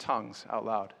speak in tongues out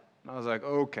loud. And I was like,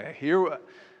 okay, here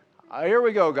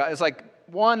we go, guys. It's like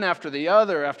one after the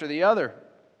other after the other.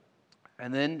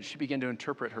 And then she began to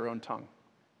interpret her own tongue.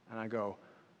 And I go,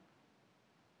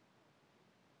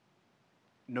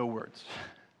 no words.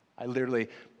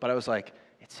 But I was like,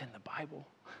 it's in the Bible.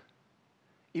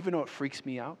 Even though it freaks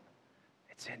me out,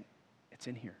 it's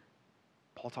in here.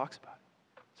 Paul talks about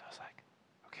it. So I was like,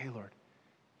 okay, Lord,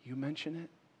 you mention it.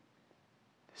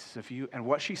 This is of you. And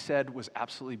what she said was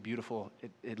absolutely beautiful.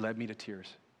 It led me to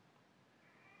tears.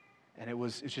 And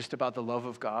it's just about the love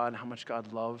of God, how much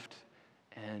God loved.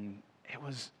 And it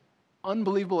was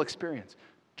unbelievable experience.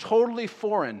 Totally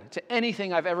foreign to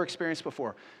anything I've ever experienced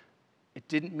before. It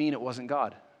didn't mean it wasn't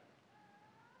God.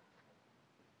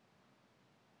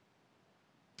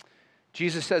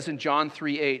 Jesus says in John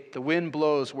 3:8, the wind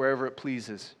blows wherever it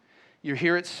pleases. You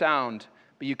hear its sound,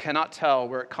 but you cannot tell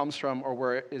where it comes from or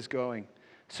where it is going.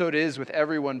 So it is with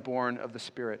everyone born of the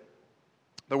Spirit.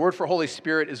 The word for Holy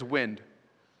Spirit is wind.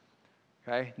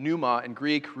 Okay? Pneuma in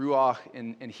Greek, ruach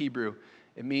in Hebrew.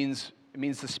 It means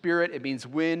the Spirit, it means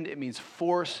wind, it means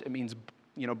force, it means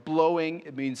blowing,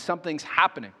 it means something's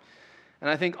happening. And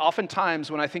I think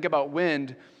oftentimes when I think about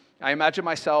wind, I imagine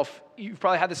myself, you've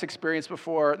probably had this experience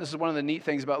before. This is one of the neat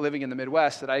things about living in the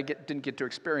Midwest that I didn't get to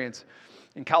experience.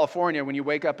 In California, when you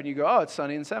wake up and you go, oh, it's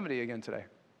sunny and 70 again today.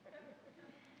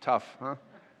 Tough, huh?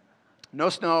 No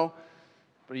snow,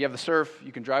 but you have the surf.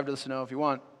 You can drive to the snow if you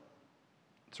want.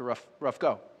 It's a rough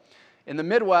go. In the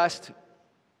Midwest,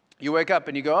 you wake up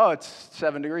and you go, oh, it's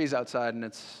 7 degrees outside and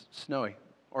it's snowy.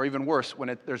 Or even worse,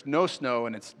 when there's no snow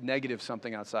and it's negative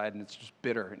something outside and it's just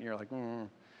bitter. And you're like,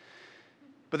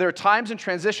 But there are times and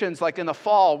transitions, like in the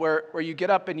fall, where you get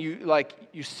up and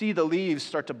you see the leaves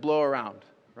start to blow around,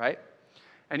 right?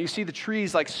 And you see the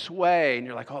trees sway, and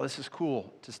you're like, oh, this is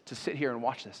cool to sit here and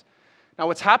watch this. Now,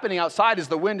 what's happening outside is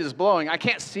the wind is blowing. I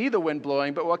can't see the wind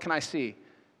blowing, but what can I see?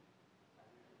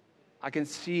 I can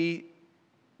see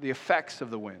the effects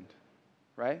of the wind,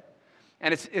 right?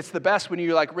 And it's the best when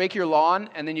you rake your lawn,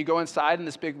 and then you go inside in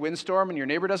this big windstorm, and your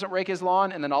neighbor doesn't rake his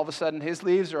lawn, and then all of a sudden his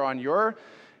leaves are on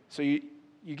so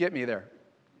you get me there.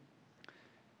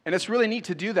 And it's really neat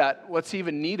to do that. What's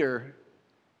even neater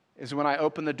is when I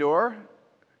open the door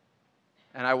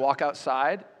and I walk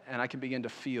outside and I can begin to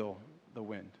feel the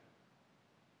wind.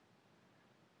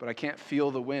 But I can't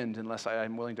feel the wind unless I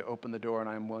am willing to open the door and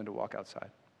I am willing to walk outside.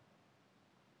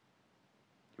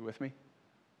 You with me?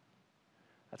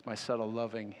 That's my subtle,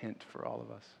 loving hint for all of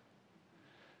us.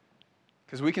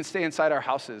 Because we can stay inside our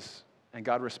houses and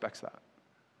God respects that.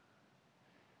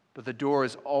 But the door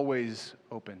is always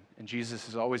open, and Jesus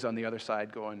is always on the other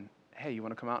side going, hey, you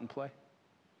want to come out and play?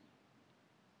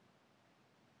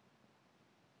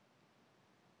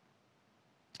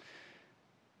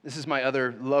 This is my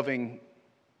other loving,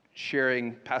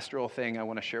 sharing, pastoral thing I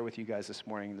want to share with you guys this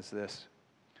morning, is this.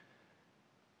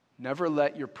 Never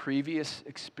let your previous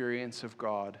experience of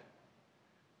God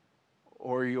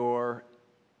or your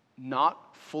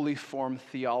not fully formed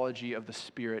theology of the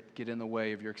Spirit get in the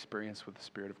way of your experience with the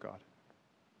Spirit of God.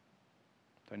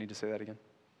 Do I need to say that again?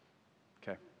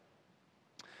 Okay.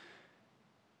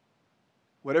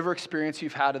 Whatever experience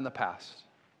you've had in the past,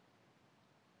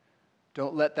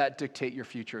 don't let that dictate your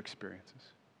future experiences.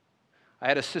 I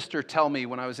had a sister tell me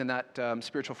when I was in that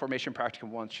spiritual formation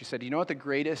practicum once, she said, you know what the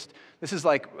greatest, this is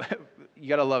you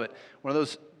got to love it, one of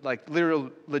those literal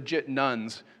legit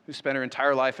nuns who spent her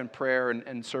entire life in prayer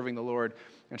and serving the Lord.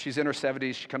 And she's in her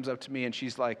 70s. She comes up to me and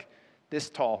she's like this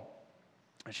tall.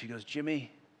 And she goes,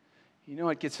 Jimmy, you know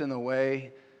what gets in the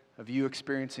way of you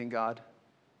experiencing God?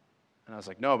 And I was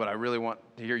like, no, but I really want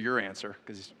to hear your answer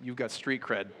because you've got street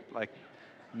cred,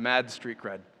 mad street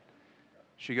cred.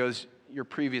 She goes, your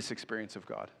previous experience of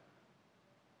God.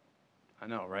 I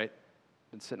know, right?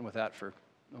 Been sitting with that for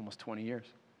almost 20 years.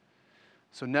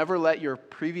 So never let your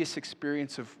previous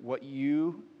experience of what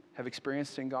you have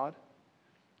experienced in God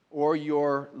or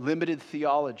your limited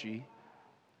theology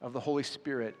of the Holy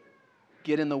Spirit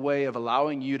get in the way of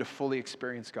allowing you to fully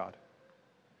experience God.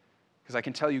 Because I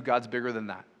can tell you God's bigger than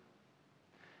that.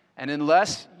 And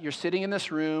unless you're sitting in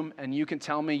this room and you can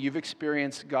tell me you've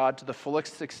experienced God to the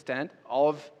fullest extent, all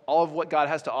of what God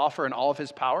has to offer and all of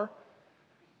his power,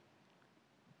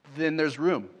 then there's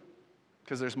room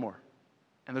because there's more.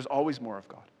 And there's always more of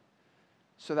God.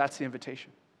 So that's the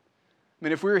invitation. I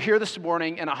mean, if we were here this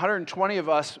morning and 120 of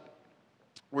us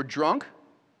were drunk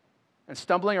and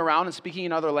stumbling around and speaking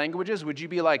in other languages, would you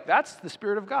be like, that's the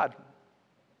Spirit of God?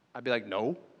 I'd be like,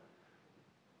 no.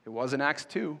 It was in Acts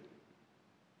 2.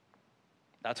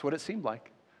 That's what it seemed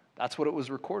like. That's what it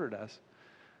was recorded as.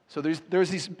 So there's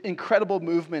these incredible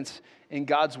movements in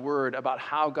God's Word about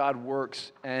how God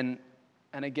works. And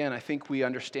again, I think we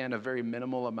understand a very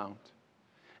minimal amount.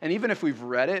 And even if we've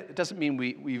read it, it doesn't mean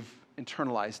we've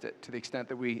internalized it to the extent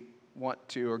that we want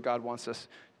to or God wants us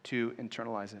to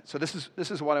internalize it. So this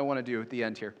is what I want to do at the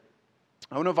end here.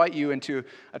 I want to invite you into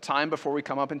a time before we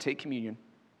come up and take communion.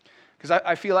 Because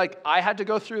I feel like I had to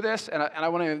go through this, and I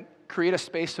want to create a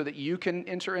space so that you can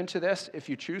enter into this if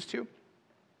you choose to.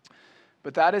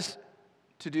 But that is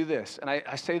to do this. And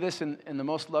I say this in the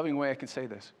most loving way I can say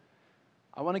this.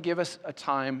 I want to give us a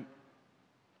time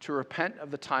to repent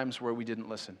of the times where we didn't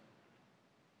listen.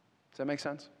 Does that make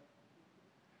sense?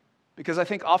 Because I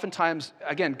think oftentimes,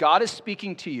 again, God is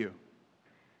speaking to you.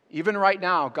 Even right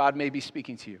now, God may be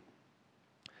speaking to you.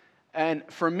 And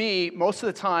for me, most of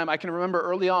the time, I can remember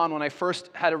early on when I first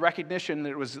had a recognition that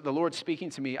it was the Lord speaking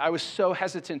to me, I was so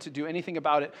hesitant to do anything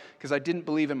about it because I didn't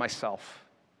believe in myself.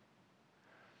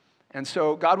 And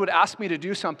so God would ask me to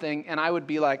do something, and I would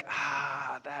be like,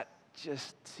 that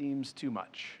just seems too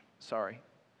much. Sorry.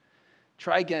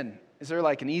 Try again. Is there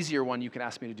like an easier one you can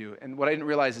ask me to do? And what I didn't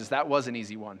realize is that was an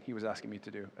easy one he was asking me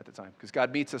to do at the time, because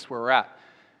God meets us where we're at.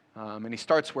 And he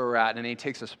starts where we're at, and then he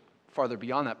takes us farther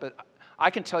beyond that. But I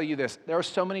can tell you this, there are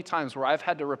so many times where I've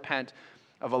had to repent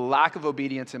of a lack of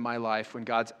obedience in my life when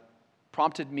God's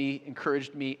prompted me,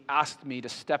 encouraged me, asked me to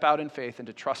step out in faith and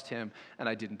to trust him, and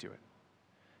I didn't do it.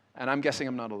 And I'm guessing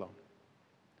I'm not alone.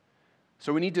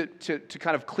 So we need to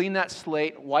kind of clean that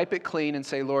slate, wipe it clean, and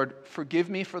say, Lord, forgive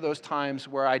me for those times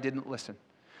where I didn't listen.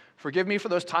 Forgive me for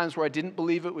those times where I didn't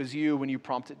believe it was you when you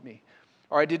prompted me,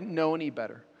 or I didn't know any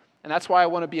better. And that's why I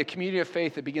want to be a community of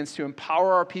faith that begins to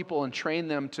empower our people and train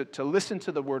them to listen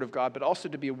to the word of God, but also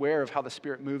to be aware of how the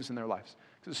Spirit moves in their lives.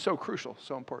 Because it's so crucial,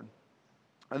 so important.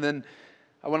 And then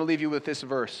I want to leave you with this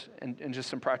verse and just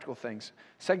some practical things.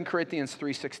 2 Corinthians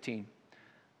 3:16.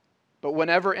 But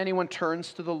whenever anyone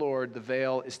turns to the Lord, the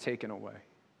veil is taken away.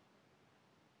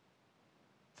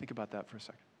 Think about that for a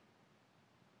second.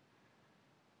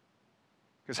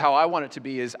 Because how I want it to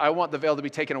be is I want the veil to be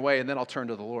taken away and then I'll turn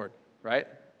to the Lord, right?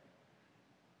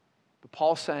 But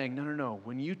Paul's saying, no.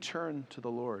 When you turn to the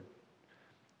Lord,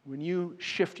 when you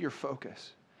shift your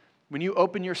focus, when you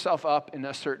open yourself up in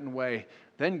a certain way,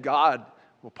 then God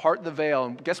will part the veil.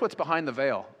 And guess what's behind the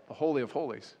veil? The Holy of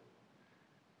Holies.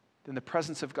 Then the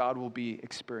presence of God will be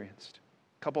experienced.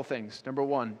 A couple things. Number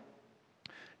one,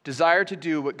 desire to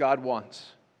do what God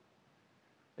wants.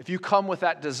 If you come with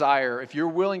that desire, if you're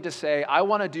willing to say, I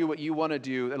want to do what you want to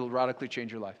do, it'll radically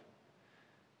change your life.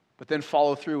 But then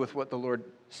follow through with what the Lord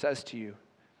says to you.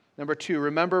 Number two,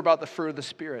 remember about the fruit of the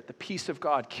Spirit, the peace of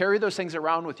God. Carry those things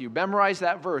around with you. Memorize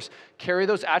that verse. Carry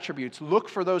those attributes. Look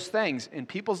for those things in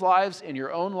people's lives, in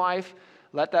your own life.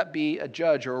 Let that be a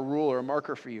judge or a rule or a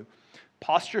marker for you.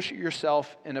 Posture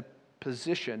yourself in a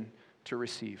position to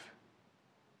receive.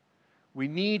 We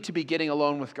need to be getting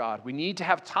alone with God. We need to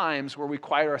have times where we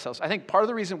quiet ourselves. I think part of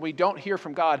the reason we don't hear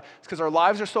from God is because our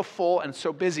lives are so full and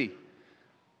so busy.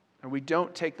 And we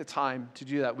don't take the time to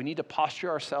do that. We need to posture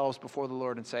ourselves before the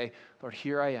Lord and say, Lord,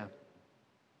 here I am.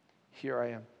 Here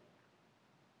I am.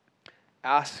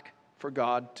 Ask for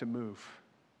God to move.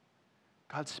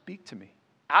 God, speak to me.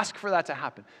 Ask for that to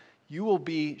happen. You will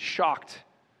be shocked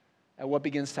at what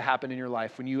begins to happen in your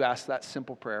life when you ask that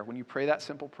simple prayer. When you pray that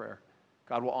simple prayer,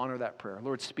 God will honor that prayer.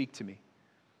 Lord, speak to me.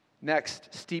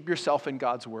 Next, steep yourself in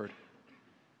God's word.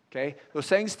 Okay? Those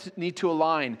things need to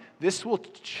align. This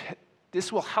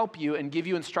will help you and give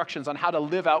you instructions on how to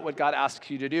live out what God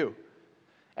asks you to do.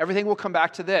 Everything will come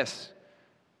back to this.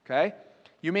 Okay?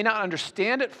 You may not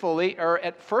understand it fully, or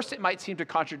at first it might seem to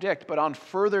contradict, but on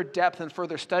further depth and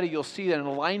further study, you'll see an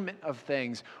alignment of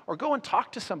things. Or go and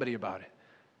talk to somebody about it.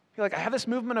 You're like, I have this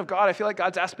movement of God. I feel like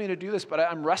God's asked me to do this, but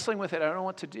I'm wrestling with it. I don't know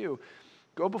what to do.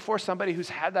 Go before somebody who's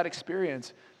had that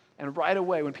experience, and right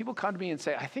away, when people come to me and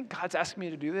say, I think God's asking me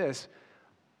to do this,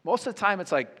 most of the time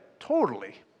it's like,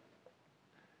 totally.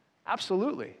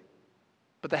 Absolutely.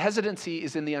 But the hesitancy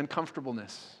is in the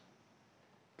uncomfortableness,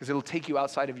 because it'll take you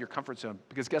outside of your comfort zone.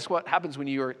 Because guess what happens when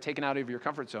you are taken out of your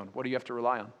comfort zone? What do you have to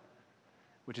rely on?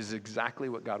 Which is exactly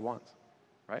what God wants,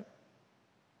 right?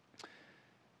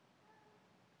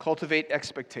 Cultivate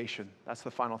expectation. That's the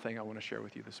final thing I want to share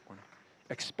with you this morning.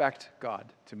 Expect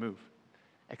God to move.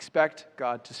 Expect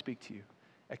God to speak to you.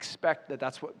 Expect that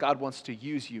that's what God wants to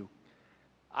use you.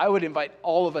 I would invite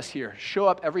all of us here, show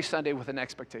up every Sunday with an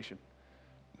expectation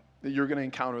that you're going to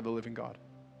encounter the living God.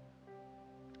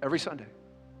 Every Sunday.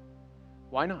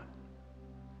 Why not?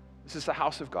 This is the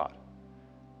house of God.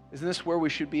 Isn't this where we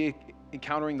should be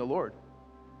encountering the Lord?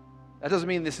 That doesn't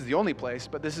mean this is the only place,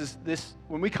 but this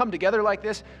when we come together like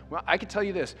this, well, I can tell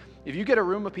you this. If you get a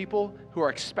room of people who are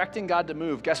expecting God to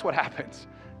move, guess what happens?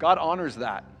 God honors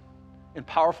that in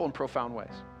powerful and profound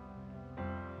ways.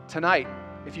 Tonight,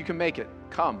 if you can make it,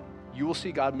 come. You will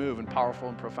see God move in powerful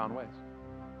and profound ways.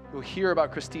 You'll hear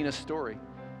about Christina's story.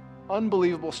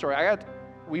 Unbelievable story.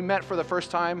 We met for the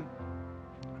first time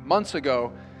months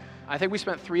ago. I think we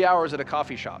spent 3 hours at a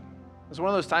coffee shop. It was one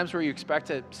of those times where you expect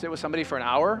to sit with somebody for an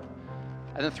hour.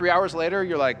 And then 3 hours later,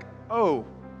 you're like, oh,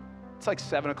 it's like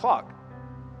 7 o'clock.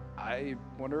 I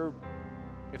wonder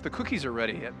if the cookies are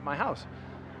ready at my house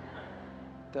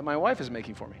that my wife is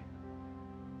making for me.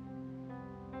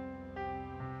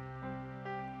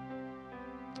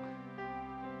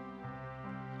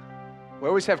 We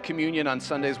always have communion on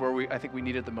Sundays where I think we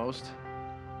need it the most.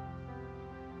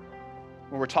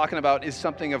 When we're talking about is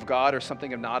something of God or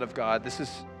something of not of God, this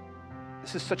is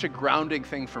such a grounding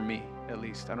thing for me, at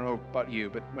least. I don't know about you,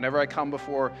 but whenever I come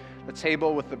before the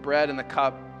table with the bread and the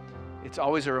cup, it's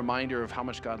always a reminder of how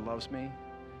much God loves me,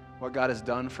 what God has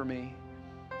done for me,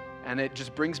 and it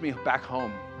just brings me back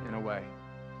home in a way.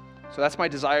 So that's my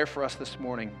desire for us this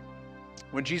morning.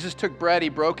 When Jesus took bread, he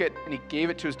broke it and he gave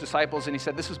it to his disciples and he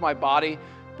said, "This is my body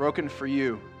broken for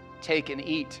you. Take and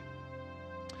eat."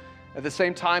 At the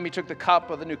same time, he took the cup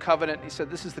of the new covenant and he said,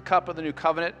 "This is the cup of the new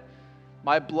covenant,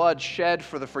 my blood shed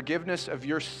for the forgiveness of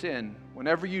your sin.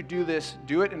 Whenever you do this,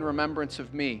 do it in remembrance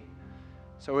of me."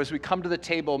 So as we come to the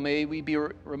table, may we be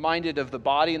reminded of the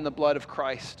body and the blood of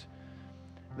Christ.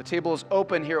 The table is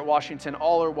open here at Washington.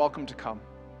 All are welcome to come,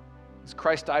 as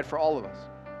Christ died for all of us.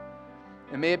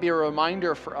 And may it be a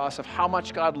reminder for us of how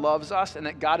much God loves us and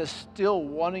that God is still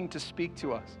wanting to speak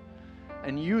to us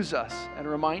and use us and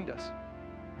remind us.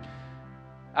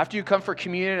 After you come for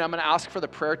communion, I'm going to ask for the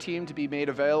prayer team to be made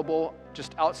available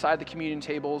just outside the communion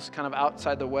tables, kind of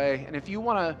outside the way. And if you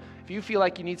feel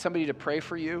like you need somebody to pray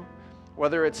for you,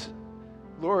 whether it's,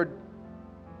 "Lord,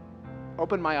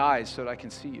 open my eyes so that I can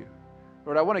see you."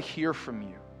 "Lord, I want to hear from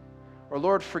you." Or,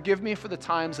 "Lord, forgive me for the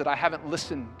times that I haven't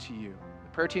listened to you."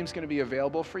 The prayer team's going to be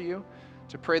available for you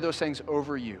to pray those things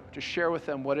over you. Just share with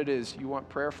them what it is you want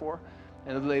prayer for,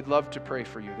 and they'd love to pray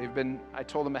for you. I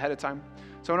told them ahead of time.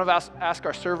 So I'm going to ask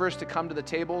our servers to come to the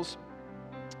tables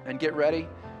and get ready.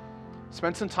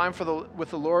 Spend some time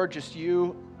with the Lord, just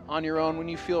you on your own. When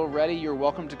you feel ready, you're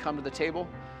welcome to come to the table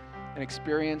and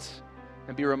experience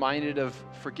and be reminded of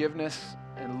forgiveness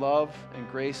and love and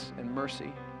grace and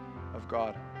mercy of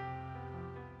God.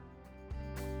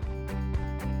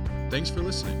 Thanks for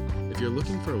listening. If you're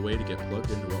looking for a way to get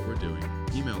plugged into what we're doing,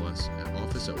 email us at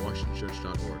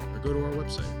office@washingtonchurch.org or go to our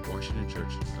website,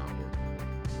 washingtonchurch.org.